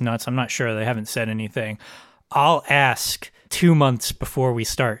the guys nuts. I'm not sure. They haven't said anything. I'll ask 2 months before we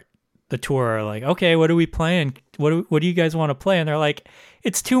start the tour, like, okay, what are we playing? What do you guys want to play? And they're like,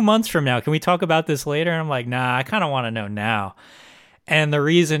 it's 2 months from now. Can we talk about this later? And I'm like, nah, I kind of want to know now. And the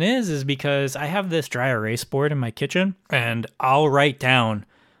reason is because I have this dry erase board in my kitchen, and I'll write down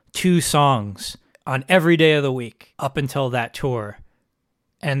 2 songs on every day of the week up until that tour.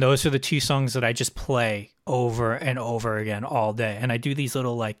 And those are the 2 songs that I just play over and over again all day. And I do these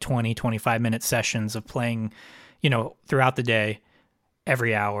little like 20, 25-minute sessions of playing, throughout the day,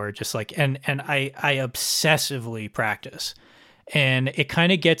 every hour, just like, and I obsessively practice. And it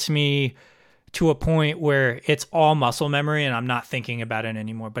kind of gets me to a point where it's all muscle memory and I'm not thinking about it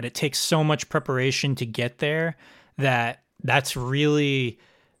anymore. But it takes so much preparation to get there that's really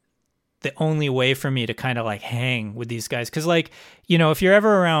the only way for me to kind of like hang with these guys. Cause like, if you're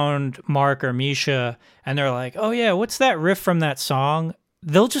ever around Mark or Misha and they're like, oh yeah, what's that riff from that song?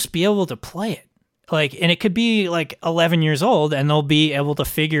 They'll just be able to play it. Like, and it could be like 11 years old and they'll be able to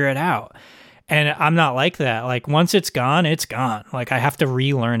figure it out. And I'm not like that. Like, once it's gone, it's gone. Like, I have to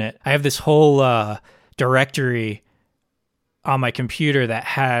relearn it. I have this whole directory on my computer that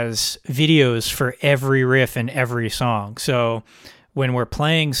has videos for every riff and every song. So when we're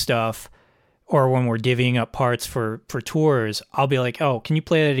playing stuff or when we're divvying up parts for tours, I'll be like, oh, can you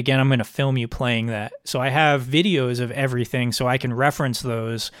play that again? I'm going to film you playing that. So I have videos of everything so I can reference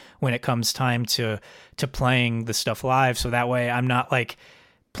those when it comes time to playing the stuff live. So that way I'm not like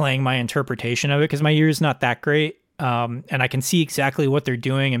playing my interpretation of it, because my ear is not that great. And I can see exactly what they're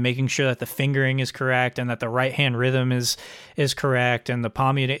doing and making sure that the fingering is correct and that the right hand rhythm is correct and the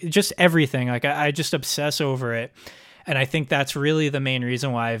palm, just everything. Like I just obsess over it. And I think that's really the main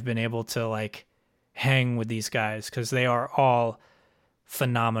reason why I've been able to like hang with these guys, because they are all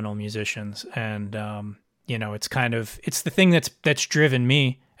phenomenal musicians. And, it's the thing that's driven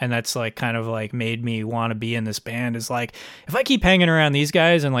me. And that's like kind of like made me want to be in this band, is like, if I keep hanging around these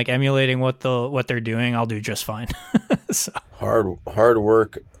guys and like emulating what they're doing, I'll do just fine. So. Hard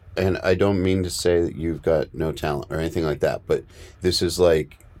work. And I don't mean to say that you've got no talent or anything like that, but this is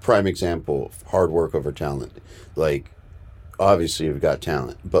like prime example of hard work over talent. Like, obviously you've got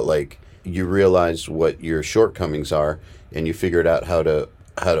talent, but like you realize what your shortcomings are and you figured out how to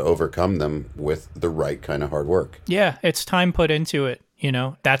overcome them with the right kind of hard work. Yeah, it's time put into it.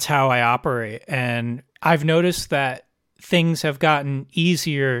 That's how I operate. And I've noticed that things have gotten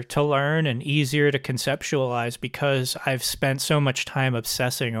easier to learn and easier to conceptualize because I've spent so much time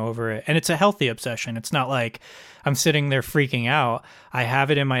obsessing over it. And it's a healthy obsession. It's not like I'm sitting there freaking out. I have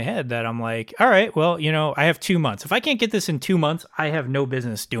it in my head that I'm like, all right, well, I have 2 months. If I can't get this in 2 months, I have no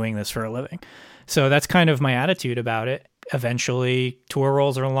business doing this for a living. So that's kind of my attitude about it. Eventually tour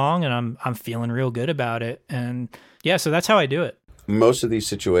rolls are along and I'm feeling real good about it. And yeah, so that's how I do it. Most of these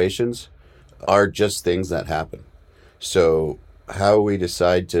situations are just things that happen. So how we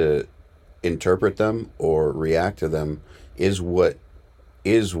decide to interpret them or react to them is what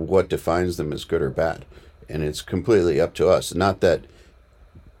defines them as good or bad. And it's completely up to us. Not that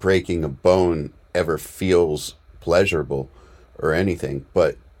breaking a bone ever feels pleasurable or anything,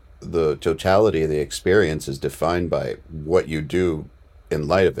 but the totality of the experience is defined by what you do in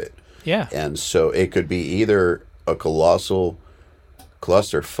light of it. Yeah. And so it could be either a colossal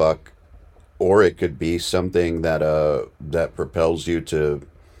clusterfuck, or it could be something that propels you to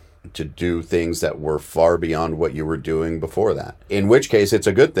do things that were far beyond what you were doing before that. In which case, it's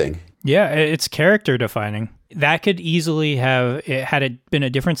a good thing. Yeah, it's character defining. That could easily have, had it been a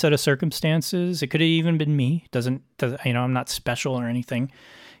different set of circumstances, it could have even been me. Doesn't I'm not special or anything.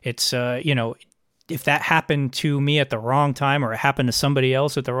 It's if that happened to me at the wrong time or it happened to somebody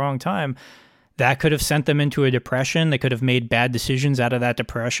else at the wrong time, that could have sent them into a depression. They could have made bad decisions out of that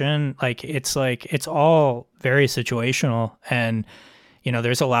depression. It's all very situational, and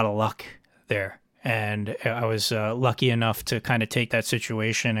there's a lot of luck there. And I was lucky enough to kind of take that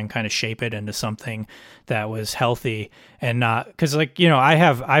situation and kind of shape it into something that was healthy, and not because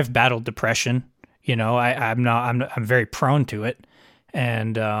I've battled depression. I'm very prone to it,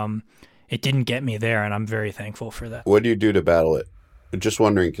 and it didn't get me there, and I'm very thankful for that. What do you do to battle it? I'm just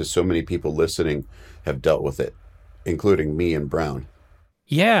wondering, because so many people listening have dealt with it, including me and Brown.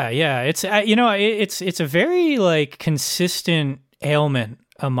 Yeah. It's it's a very consistent ailment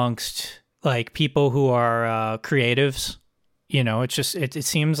amongst like people who are creatives. You know, it's just, it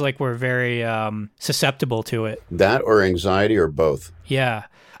seems like we're very susceptible to it. That or anxiety or both. Yeah.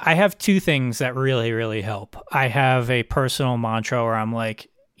 I have two things that really, really help. I have a personal mantra where I'm like,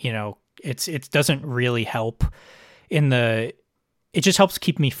 you know, it doesn't really help it just helps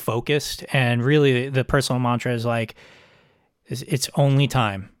keep me focused. And really the personal mantra is like, it's only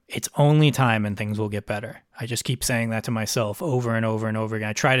time. It's only time and things will get better. I just keep saying that to myself over and over and over again.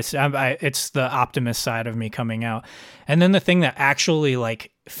 I try to, it's the optimist side of me coming out. And then the thing that actually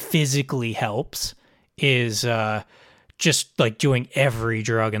like physically helps is just like doing every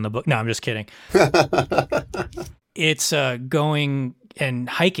drug in the book. No, I'm just kidding. It's going and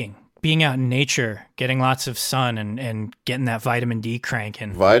hiking, being out in nature, getting lots of sun and getting that vitamin D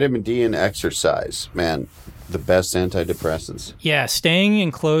cranking. Vitamin D and exercise, man, the best antidepressants. Yeah, staying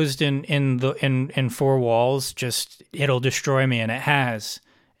enclosed in four walls, just it'll destroy me, and it has.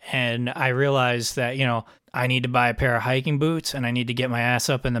 And I realized that, you know, I need to buy a pair of hiking boots, and I need to get my ass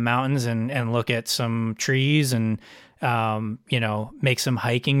up in the mountains and look at some trees and you know, make some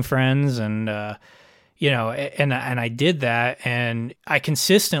hiking friends and you know, and I did that, and I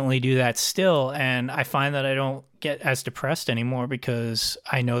consistently do that still, and I find that I don't get as depressed anymore because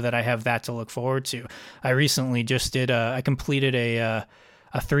I know that I have that to look forward to. I recently just I completed a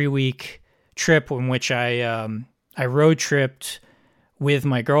 3-week trip in which I road tripped with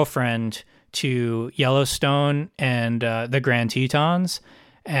my girlfriend to Yellowstone and the Grand Tetons,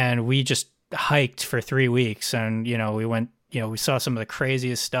 and we just hiked for 3 weeks, and you know, we went, you know, we saw some of the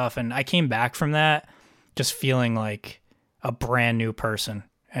craziest stuff, and I came back from that just feeling like a brand new person.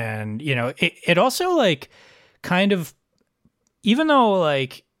 And, you know, it also like kind of, even though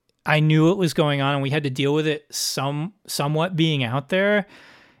like I knew it was going on and we had to deal with it somewhat being out there,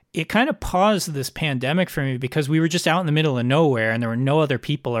 it kind of paused this pandemic for me because we were just out in the middle of nowhere and there were no other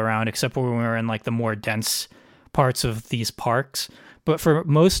people around except when we were in like the more dense parts of these parks. But for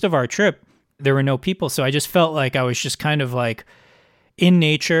most of our trip, there were no people. So I just felt like I was just kind of like in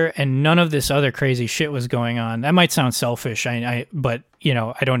nature and none of this other crazy shit was going on. That might sound selfish, but you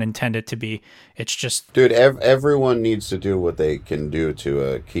know, I don't intend it to be. It's just, dude, everyone needs to do what they can do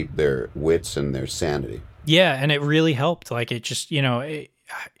to keep their wits and their sanity. Yeah, and it really helped. Like it just, you know,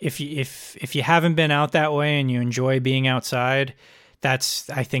 if you haven't been out that way and you enjoy being outside, I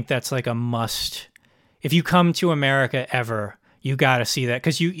think that's like a must. If you come to America ever, you got to see that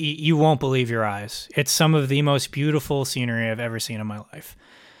because you won't believe your eyes. It's some of the most beautiful scenery I've ever seen in my life.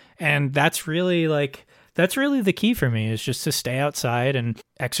 And that's really the key for me, is just to stay outside and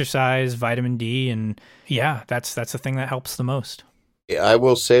exercise, vitamin D. And yeah, that's the thing that helps the most. I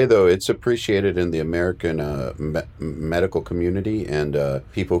will say, though, it's appreciated in the American medical community and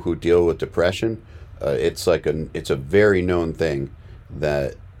people who deal with depression. It's a very known thing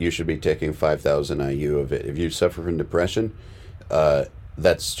that you should be taking 5,000 IU of it. If you suffer from depression,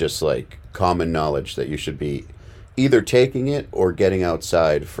 that's just like common knowledge that you should be either taking it or getting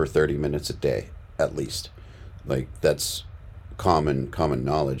outside for 30 minutes a day, at least. Like, that's common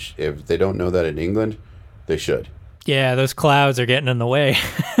knowledge. If they don't know that in England, they should. Yeah, those clouds are getting in the way.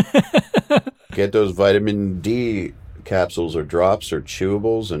 Get those vitamin D capsules or drops or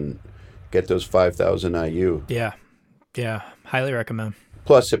chewables and get those 5,000 IU. Yeah, highly recommend.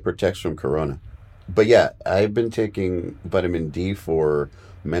 Plus, it protects from corona. But yeah, I've been taking vitamin D for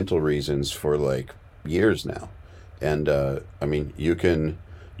mental reasons for like years now. And I mean, you can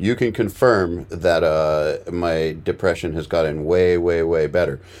confirm that my depression has gotten way, way, way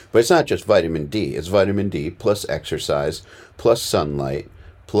better. But it's not just vitamin D. It's vitamin D plus exercise, plus sunlight,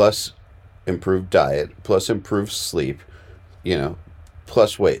 plus improved diet, plus improved sleep, you know,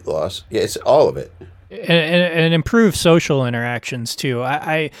 plus weight loss. Yeah, it's all of it. And improve social interactions too.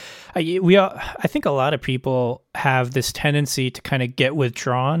 I think a lot of people have this tendency to kind of get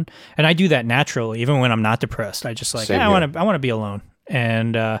withdrawn, and I do that naturally. Even when I'm not depressed, I just like, I want to be alone.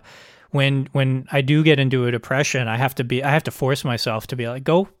 And when I do get into a depression, I have to force myself to be like,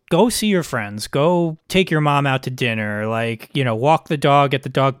 go see your friends, go take your mom out to dinner, like, you know, walk the dog at the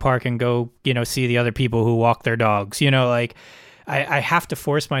dog park and go, you know, see the other people who walk their dogs, you know, like. I have to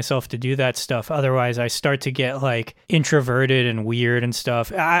force myself to do that stuff. Otherwise, I start to get like introverted and weird and stuff.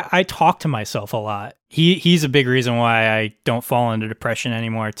 I talk to myself a lot. He's a big reason why I don't fall into depression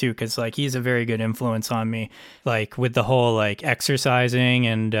anymore too, because like he's a very good influence on me, like with the whole like exercising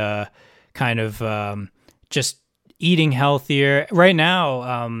and kind of just eating healthier. Right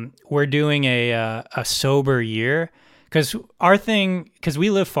now, we're doing a sober year. Because we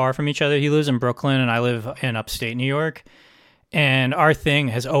live far from each other. He lives in Brooklyn and I live in upstate New York. And our thing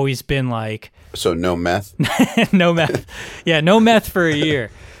has always been like, So no meth? No meth. Yeah, no meth for a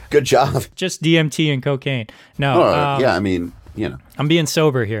year. Good job. Just DMT and cocaine. No. Yeah, I mean, I'm being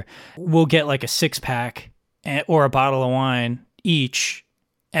sober here. We'll get like a 6-pack or a bottle of wine each,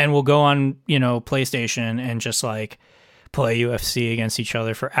 and we'll go on, PlayStation and just like play UFC against each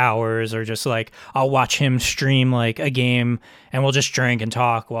other for hours, or just like I'll watch him stream like a game and we'll just drink and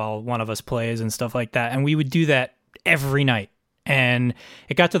talk while one of us plays and stuff like that. And we would do that every night. And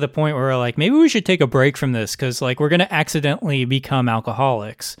it got to the point where we're like, maybe we should take a break from this, because like we're going to accidentally become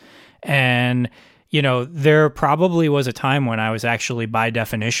alcoholics. And, there probably was a time when I was actually by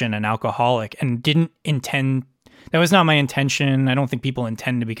definition an alcoholic and didn't intend. That was not my intention. I don't think people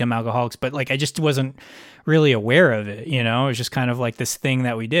intend to become alcoholics, but like I just wasn't really aware of it. It was just kind of like this thing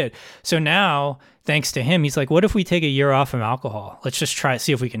that we did. So now, thanks to him, he's like, what if we take a year off from alcohol? Let's just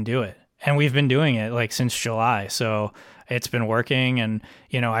see if we can do it. And we've been doing it like since July. So it's been working, and,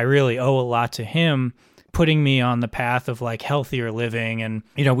 I really owe a lot to him putting me on the path of like healthier living. And,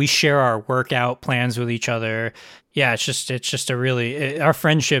 we share our workout plans with each other. Yeah, it's just a really, our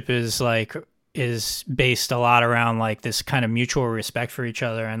friendship is based a lot around like this kind of mutual respect for each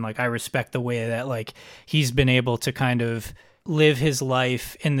other. And like, I respect the way that like he's been able to kind of live his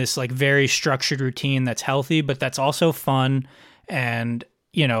life in this like very structured routine that's healthy, but that's also fun. And,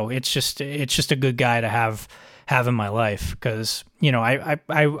 it's just a good guy to have in my life, because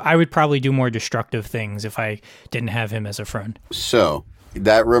I would probably do more destructive things if I didn't have him as a friend. So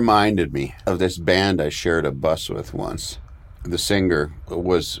that reminded me of this band I shared a bus with once. The singer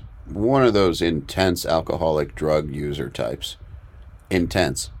was one of those intense alcoholic drug user types.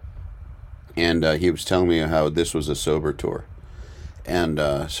 Intense. And he was telling me how this was a sober tour. And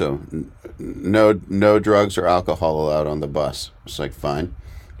so no drugs or alcohol allowed on the bus. It's like, fine.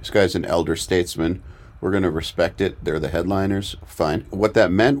 This guy's an elder statesman. We're going to respect it. They're the headliners. Fine. What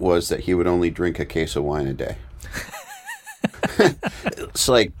that meant was that he would only drink a case of wine a day. It's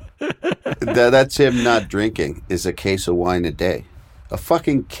like, that's him not drinking, is a case of wine a day. A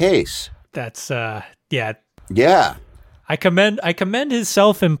fucking case. That's, yeah. Yeah. I commend his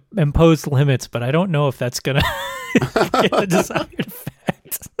self-imposed limits, but I don't know if that's going to get the desired effect.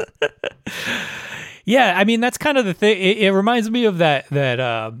 Yeah, I mean, that's kind of the thing. It reminds me of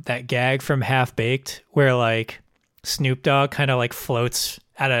that gag from Half Baked, where like Snoop Dogg kind of like floats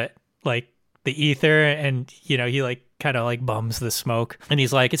out of like the ether, and he like kind of like bums the smoke, and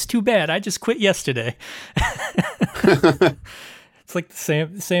he's like, "It's too bad, I just quit yesterday." It's like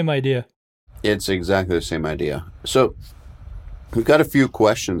the same idea. It's exactly the same idea. So we've got a few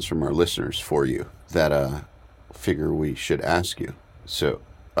questions from our listeners for you that I figure we should ask you. So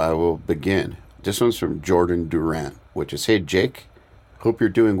I will begin. This one's from Jordan Durant, which is, hey, Jake, hope you're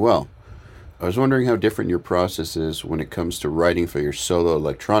doing well. I was wondering how different your process is when it comes to writing for your solo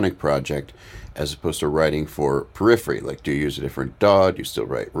electronic project as opposed to writing for Periphery. Like, do you use a different DAW? Do you still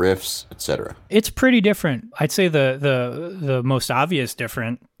write riffs, etc.? It's pretty different. I'd say the most obvious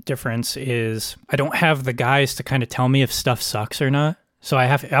difference is I don't have the guys to kind of tell me if stuff sucks or not. So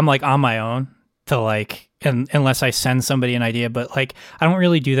I'm like on my own to like, and unless I send somebody an idea, but like I don't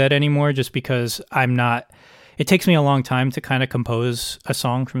really do that anymore, just because it takes me a long time to kind of compose a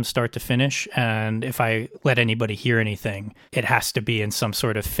song from start to finish. And if I let anybody hear anything, it has to be in some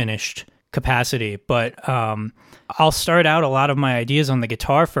sort of finished capacity. But I'll start out a lot of my ideas on the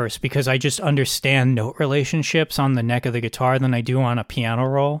guitar first, because I just understand note relationships on the neck of the guitar than I do on a piano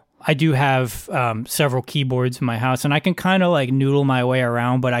roll. I do have several keyboards in my house, and I can kind of like noodle my way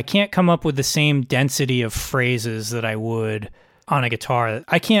around, but I can't come up with the same density of phrases that I would on a guitar.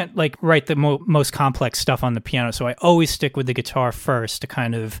 I can't like write the most complex stuff on the piano, so I always stick with the guitar first to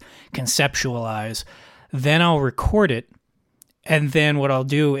kind of conceptualize. Then I'll record it, and then what I'll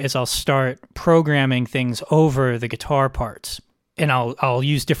do is I'll start programming things over the guitar parts. And I'll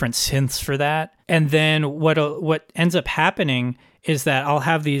use different synths for that. And then what ends up happening is that I'll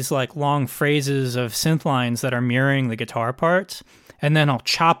have these like long phrases of synth lines that are mirroring the guitar parts. And then I'll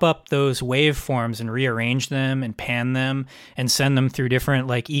chop up those waveforms and rearrange them and pan them and send them through different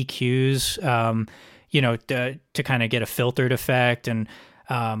like EQs, to kind of get a filtered effect. And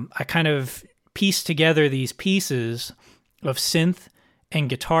I kind of piece together these pieces of synth and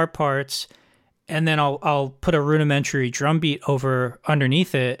guitar parts, and then I'll put a rudimentary drum beat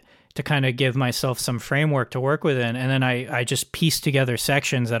underneath it to kind of give myself some framework to work within. And then I just piece together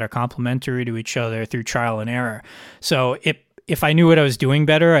sections that are complementary to each other through trial and error. So if I knew what I was doing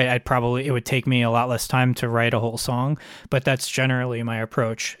better, it would take me a lot less time to write a whole song. But that's generally my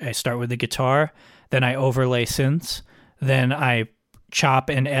approach. I start with the guitar, then I overlay synths, then I chop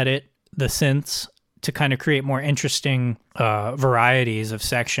and edit the synths to kind of create more interesting varieties of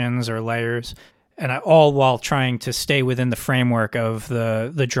sections or layers, and all while trying to stay within the framework of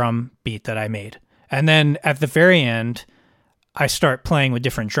the drum beat that I made. And then at the very end, I start playing with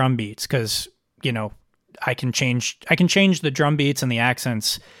different drum beats because, I can change the drum beats and the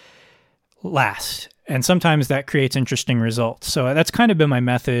accents last. And sometimes that creates interesting results. So that's kind of been my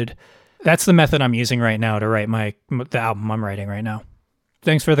method. That's the method I'm using right now to write the album I'm writing right now.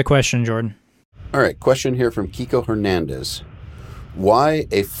 Thanks for the question, Jordan. All right, question here from Kiko Hernandez. Why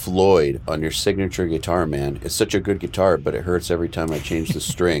a Floyd on your signature guitar, man? It's such a good guitar, but it hurts every time I change the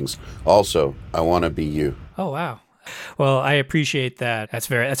strings. Also, I want to be you. Oh, wow. Well, I appreciate that. That's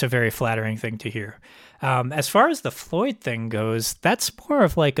a very flattering thing to hear. As far as the Floyd thing goes, that's more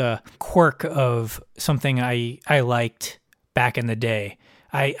of like a quirk of something I liked back in the day.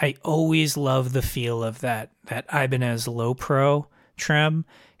 I always loved the feel of that Ibanez Low Pro trem.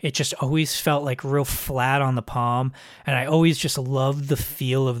 It just always felt like real flat on the palm, and I always just loved the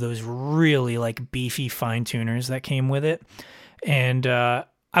feel of those really like beefy fine tuners that came with it. And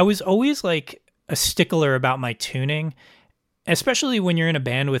I was always like a stickler about my tuning, especially when you're in a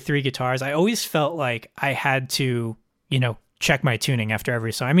band with 3 guitars. I always felt like I had to, check my tuning after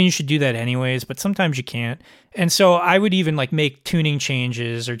every song. I mean, you should do that anyways, but sometimes you can't. And so I would even like make tuning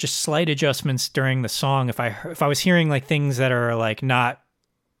changes or just slight adjustments during the song if I was hearing like things that are like not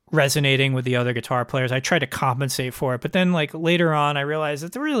resonating with the other guitar players. I tried to compensate for it, but then like later on I realized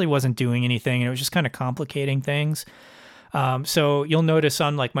that it really wasn't doing anything and it was just kind of complicating things. So you'll notice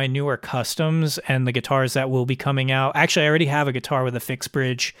on like my newer customs and the guitars that will be coming out. Actually, I already have a guitar with a fixed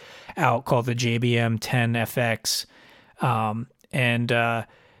bridge out called the JBM 10 FX.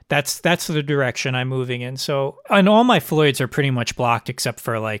 That's the direction I'm moving in. So, and all my Floyds are pretty much blocked except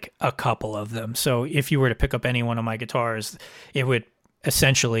for like a couple of them. So if you were to pick up any one of my guitars, it would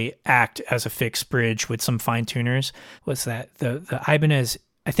essentially act as a fixed bridge with some fine tuners. What's that? The Ibanez,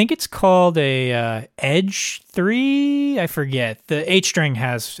 I think it's called a Edge 3. I forget. The H string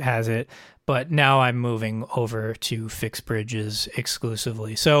has it, but now I'm moving over to fixed bridges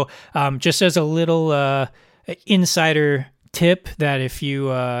exclusively. So just as a little insider tip, that if you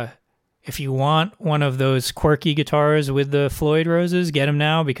want one of those quirky guitars with the Floyd roses, get them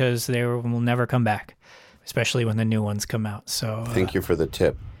now because they will never come back, especially when the new ones come out. So thank you for the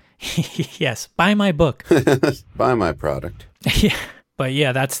tip. Yes, buy my book. Buy my product. Yeah. But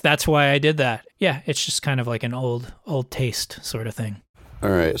yeah, that's why I did that. Yeah, it's just kind of like an old taste sort of thing. All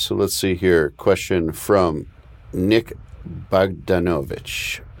right, so let's see here. Question from Nick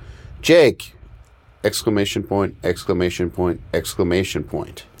Bogdanovich. Jake! Exclamation point, exclamation point, exclamation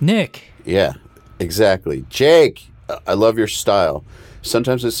point. Nick. Yeah, exactly. Jake, I love your style.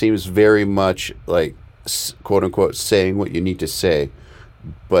 Sometimes it seems very much like, quote unquote, saying what you need to say,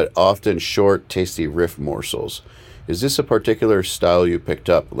 but often short, tasty riff morsels. Is this a particular style you picked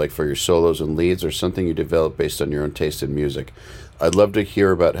up, like for your solos and leads, or something you developed based on your own taste in music? I'd love to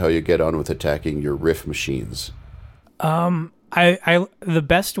hear about how you get on with attacking your riff machines. I the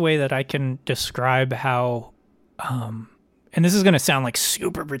best way that I can describe how, and this is going to sound like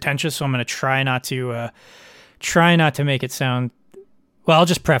super pretentious, so I'm going to try not to make it sound. Well, I'll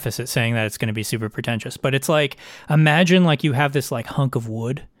just preface it saying that it's going to be super pretentious, but it's like, imagine like you have this like hunk of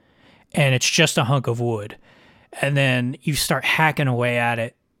wood, and it's just a hunk of wood. And then you start hacking away at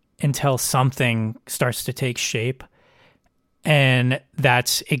it until something starts to take shape. And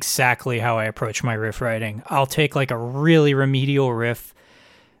that's exactly how I approach my riff writing. I'll take like a really remedial riff,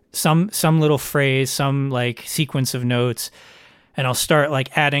 some little phrase, some like sequence of notes, and I'll start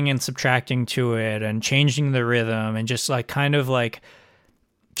like adding and subtracting to it and changing the rhythm and just like kind of like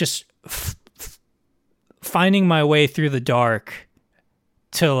just finding my way through the dark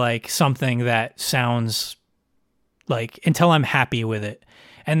to like something that sounds like, until I'm happy with it.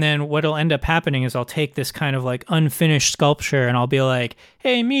 And then what'll end up happening is I'll take this kind of like unfinished sculpture and I'll be like,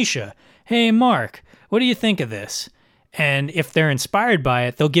 hey, Misha, hey, Mark, what do you think of this? And if they're inspired by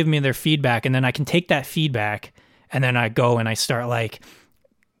it, they'll give me their feedback. And then I can take that feedback and then I go and I start like,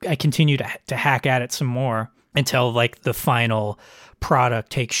 I continue to hack at it some more until like the final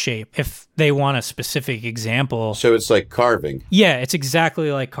product takes shape. If they want a specific example. So it's like carving. Yeah, it's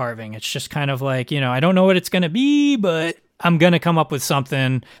exactly like carving. It's just kind of like, I don't know what it's going to be, but I'm going to come up with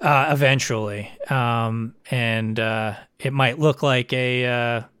something eventually. And it might look like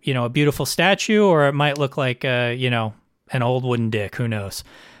a beautiful statue, or it might look like, an old wooden dick. Who knows?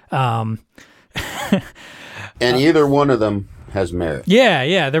 And either one of them has merit.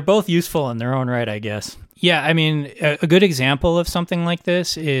 Yeah. They're both useful in their own right, I guess. Yeah, I mean, a good example of something like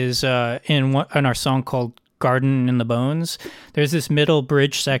this is in our song called Garden in the Bones. There's this middle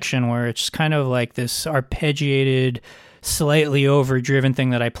bridge section where it's kind of like this arpeggiated, slightly overdriven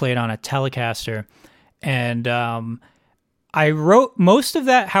thing that I played on a Telecaster. And I wrote most of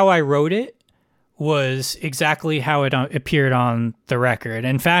that, how I wrote it was exactly how it appeared on the record.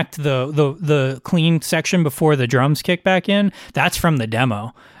 In fact, the clean section before the drums kick back in, that's from the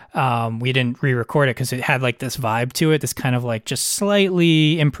demo. We didn't re-record it because it had like this vibe to it, this kind of like just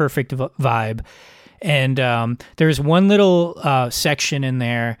slightly imperfect vibe. And there's one little section in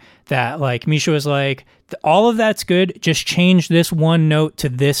there that like Misha was like, all of that's good, just change this one note to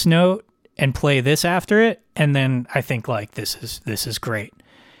this note and play this after it, and then I think like this is great.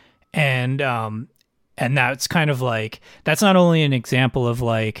 And that's kind of like, that's not only an example of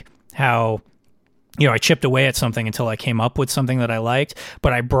like how, you know, I chipped away at something until I came up with something that I liked,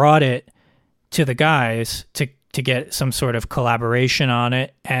 but I brought it to the guys to get some sort of collaboration on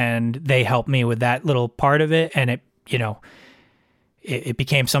it, and they helped me with that little part of it, and it, you know, it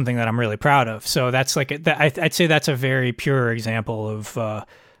became something that I'm really proud of. So that's like, I'd say that's a very pure example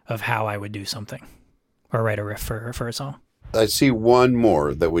of how I would do something or write a riff for a song. I see one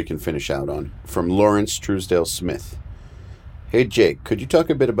more that we can finish out on from Lawrence Truesdale Smith. Hey Jake, could you talk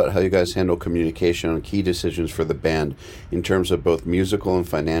a bit about how you guys handle communication on key decisions for the band in terms of both musical and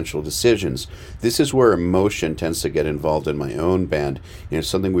financial decisions? This is where emotion tends to get involved in my own band, and it's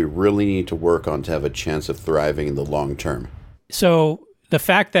something we really need to work on to have a chance of thriving in the long term. So the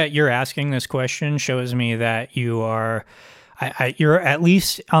fact that you're asking this question shows me that you are, you're at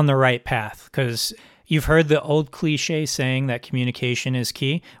least on the right path, because you've heard the old cliche saying that communication is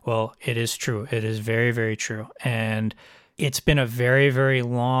key. Well, it is true. It is very, very true. And it's been a very, very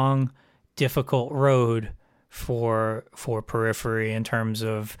long, difficult road for Periphery in terms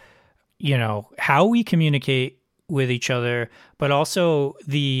of, you know, how we communicate with each other, but also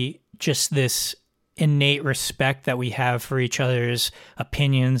this innate respect that we have for each other's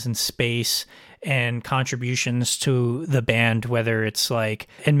opinions and space and contributions to the band, whether it's like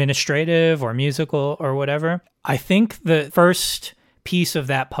administrative or musical or whatever. I think the first piece of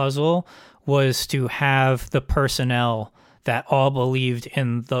that puzzle was to have the personnel that all believed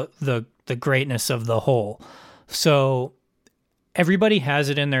in the greatness of the whole. So everybody has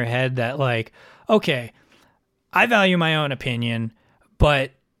it in their head that like, okay, I value my own opinion,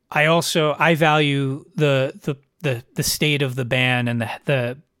 but I value the state of the band, and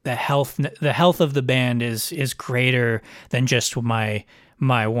the health of the band is greater than just my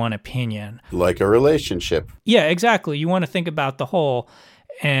one opinion. Like a relationship. Yeah, exactly. You want to think about the whole.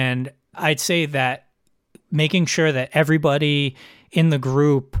 And I'd say that making sure that everybody in the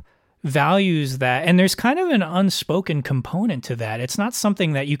group values that, and there's kind of an unspoken component to that. It's not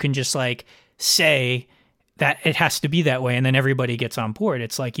something that you can just like say that it has to be that way and then everybody gets on board.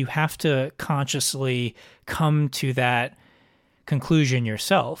 It's like you have to consciously come to that conclusion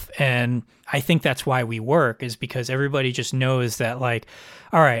yourself. And I think that's why we work, is because everybody just knows that like,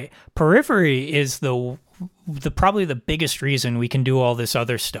 all right, Periphery is the probably the biggest reason we can do all this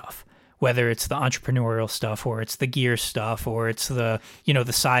other stuff, whether it's the entrepreneurial stuff or it's the gear stuff or it's the, you know,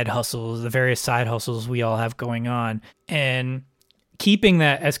 the side hustles, the various side hustles we all have going on. And keeping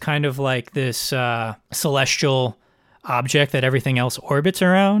that as kind of like this celestial object that everything else orbits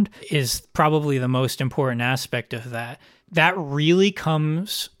around is probably the most important aspect of that. That really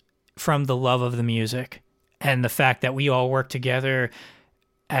comes from the love of the music and the fact that we all work together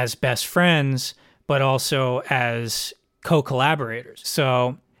as best friends, but also as co-collaborators.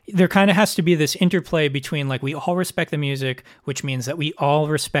 So there kind of has to be this interplay between like, we all respect the music, which means that we all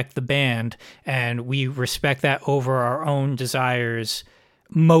respect the band, and we respect that over our own desires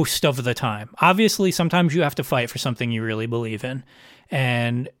most of the time. Obviously, sometimes you have to fight for something you really believe in,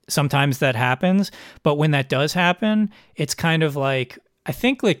 and sometimes that happens. But when that does happen, it's kind of like, I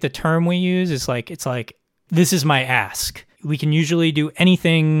think like the term we use is like, it's like, this is my ask. We can usually do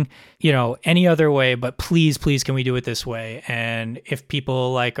anything, you know, any other way, but please, can we do it this way? And if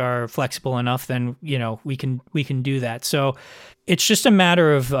people like are flexible enough, then, you know, we can do that. So it's just a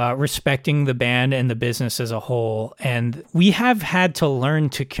matter of respecting the band and the business as a whole. And we have had to learn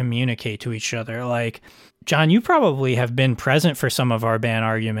to communicate to each other. Like, John, you probably have been present for some of our band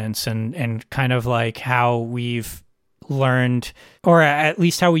arguments and kind of like how we've learned, or at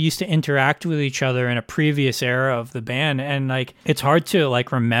least how we used to interact with each other in a previous era of the band. And like, it's hard to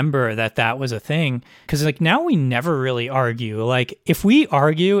like remember that was a thing, because like now we never really argue. Like if we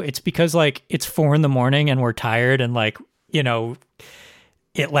argue, it's because like it's 4 a.m. and we're tired, and like, you know,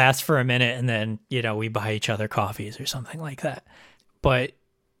 it lasts for a minute and then, you know, we buy each other coffees or something like that. But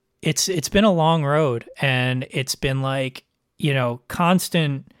it's been a long road, and it's been like, you know,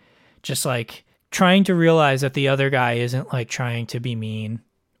 constant just like trying to realize that the other guy isn't like trying to be mean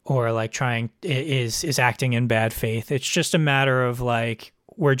or like is acting in bad faith. It's just a matter of like,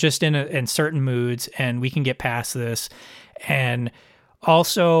 we're just in certain moods and we can get past this. And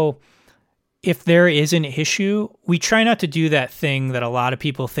also, if there is an issue, we try not to do that thing that a lot of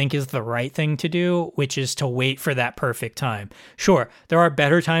people think is the right thing to do, which is to wait for that perfect time. Sure, there are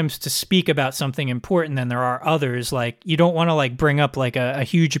better times to speak about something important than there are others. Like, you don't want to like bring up like a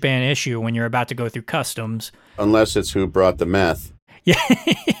huge band issue when you're about to go through customs. Unless it's who brought the meth. Yeah.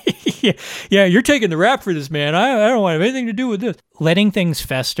 Yeah, you're taking the rap for this, man. I don't want to have anything to do with this. Letting things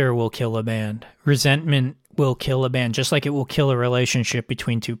fester will kill a band. Resentment will kill a band, just like it will kill a relationship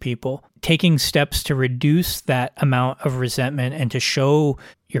between two people. Taking steps to reduce that amount of resentment and to show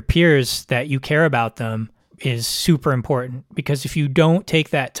your peers that you care about them is super important, because if you don't take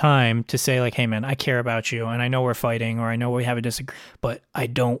that time to say like, hey man, I care about you and I know we're fighting or I know we have a disagreement, but I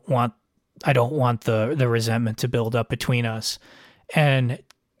don't want the resentment to build up between us. And,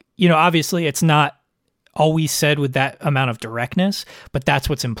 you know, obviously it's not always said with that amount of directness, but that's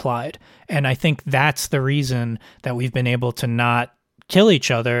what's implied. And I think that's the reason that we've been able to not kill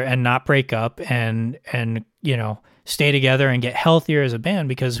each other and not break up and you know, stay together and get healthier as a band,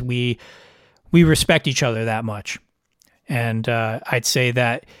 because we respect each other that much. And I'd say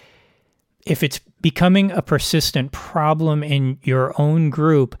that if it's becoming a persistent problem in your own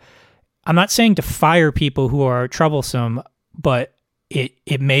group, I'm not saying to fire people who are troublesome, but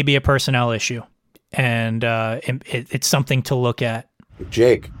it may be a personnel issue. And it's something to look at.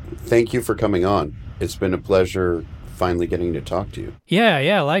 Jake, thank you for coming on. It's been a pleasure finally getting to talk to you.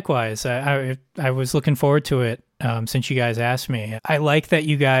 Yeah, likewise. I was looking forward to it since you guys asked me. I like that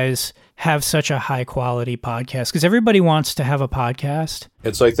you guys have such a high quality podcast, because everybody wants to have a podcast.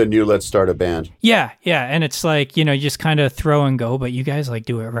 It's like the new Let's Start a Band. Yeah. And it's like, you know, you just kind of throw and go, but you guys like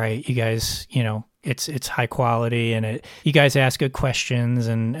do it right. You guys, you know, it's high quality, and you guys ask good questions,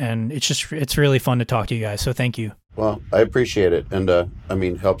 and it's really fun to talk to you guys. So thank you. Well, I appreciate it. And I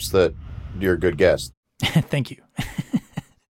mean, helps that you're a good guest. Thank you.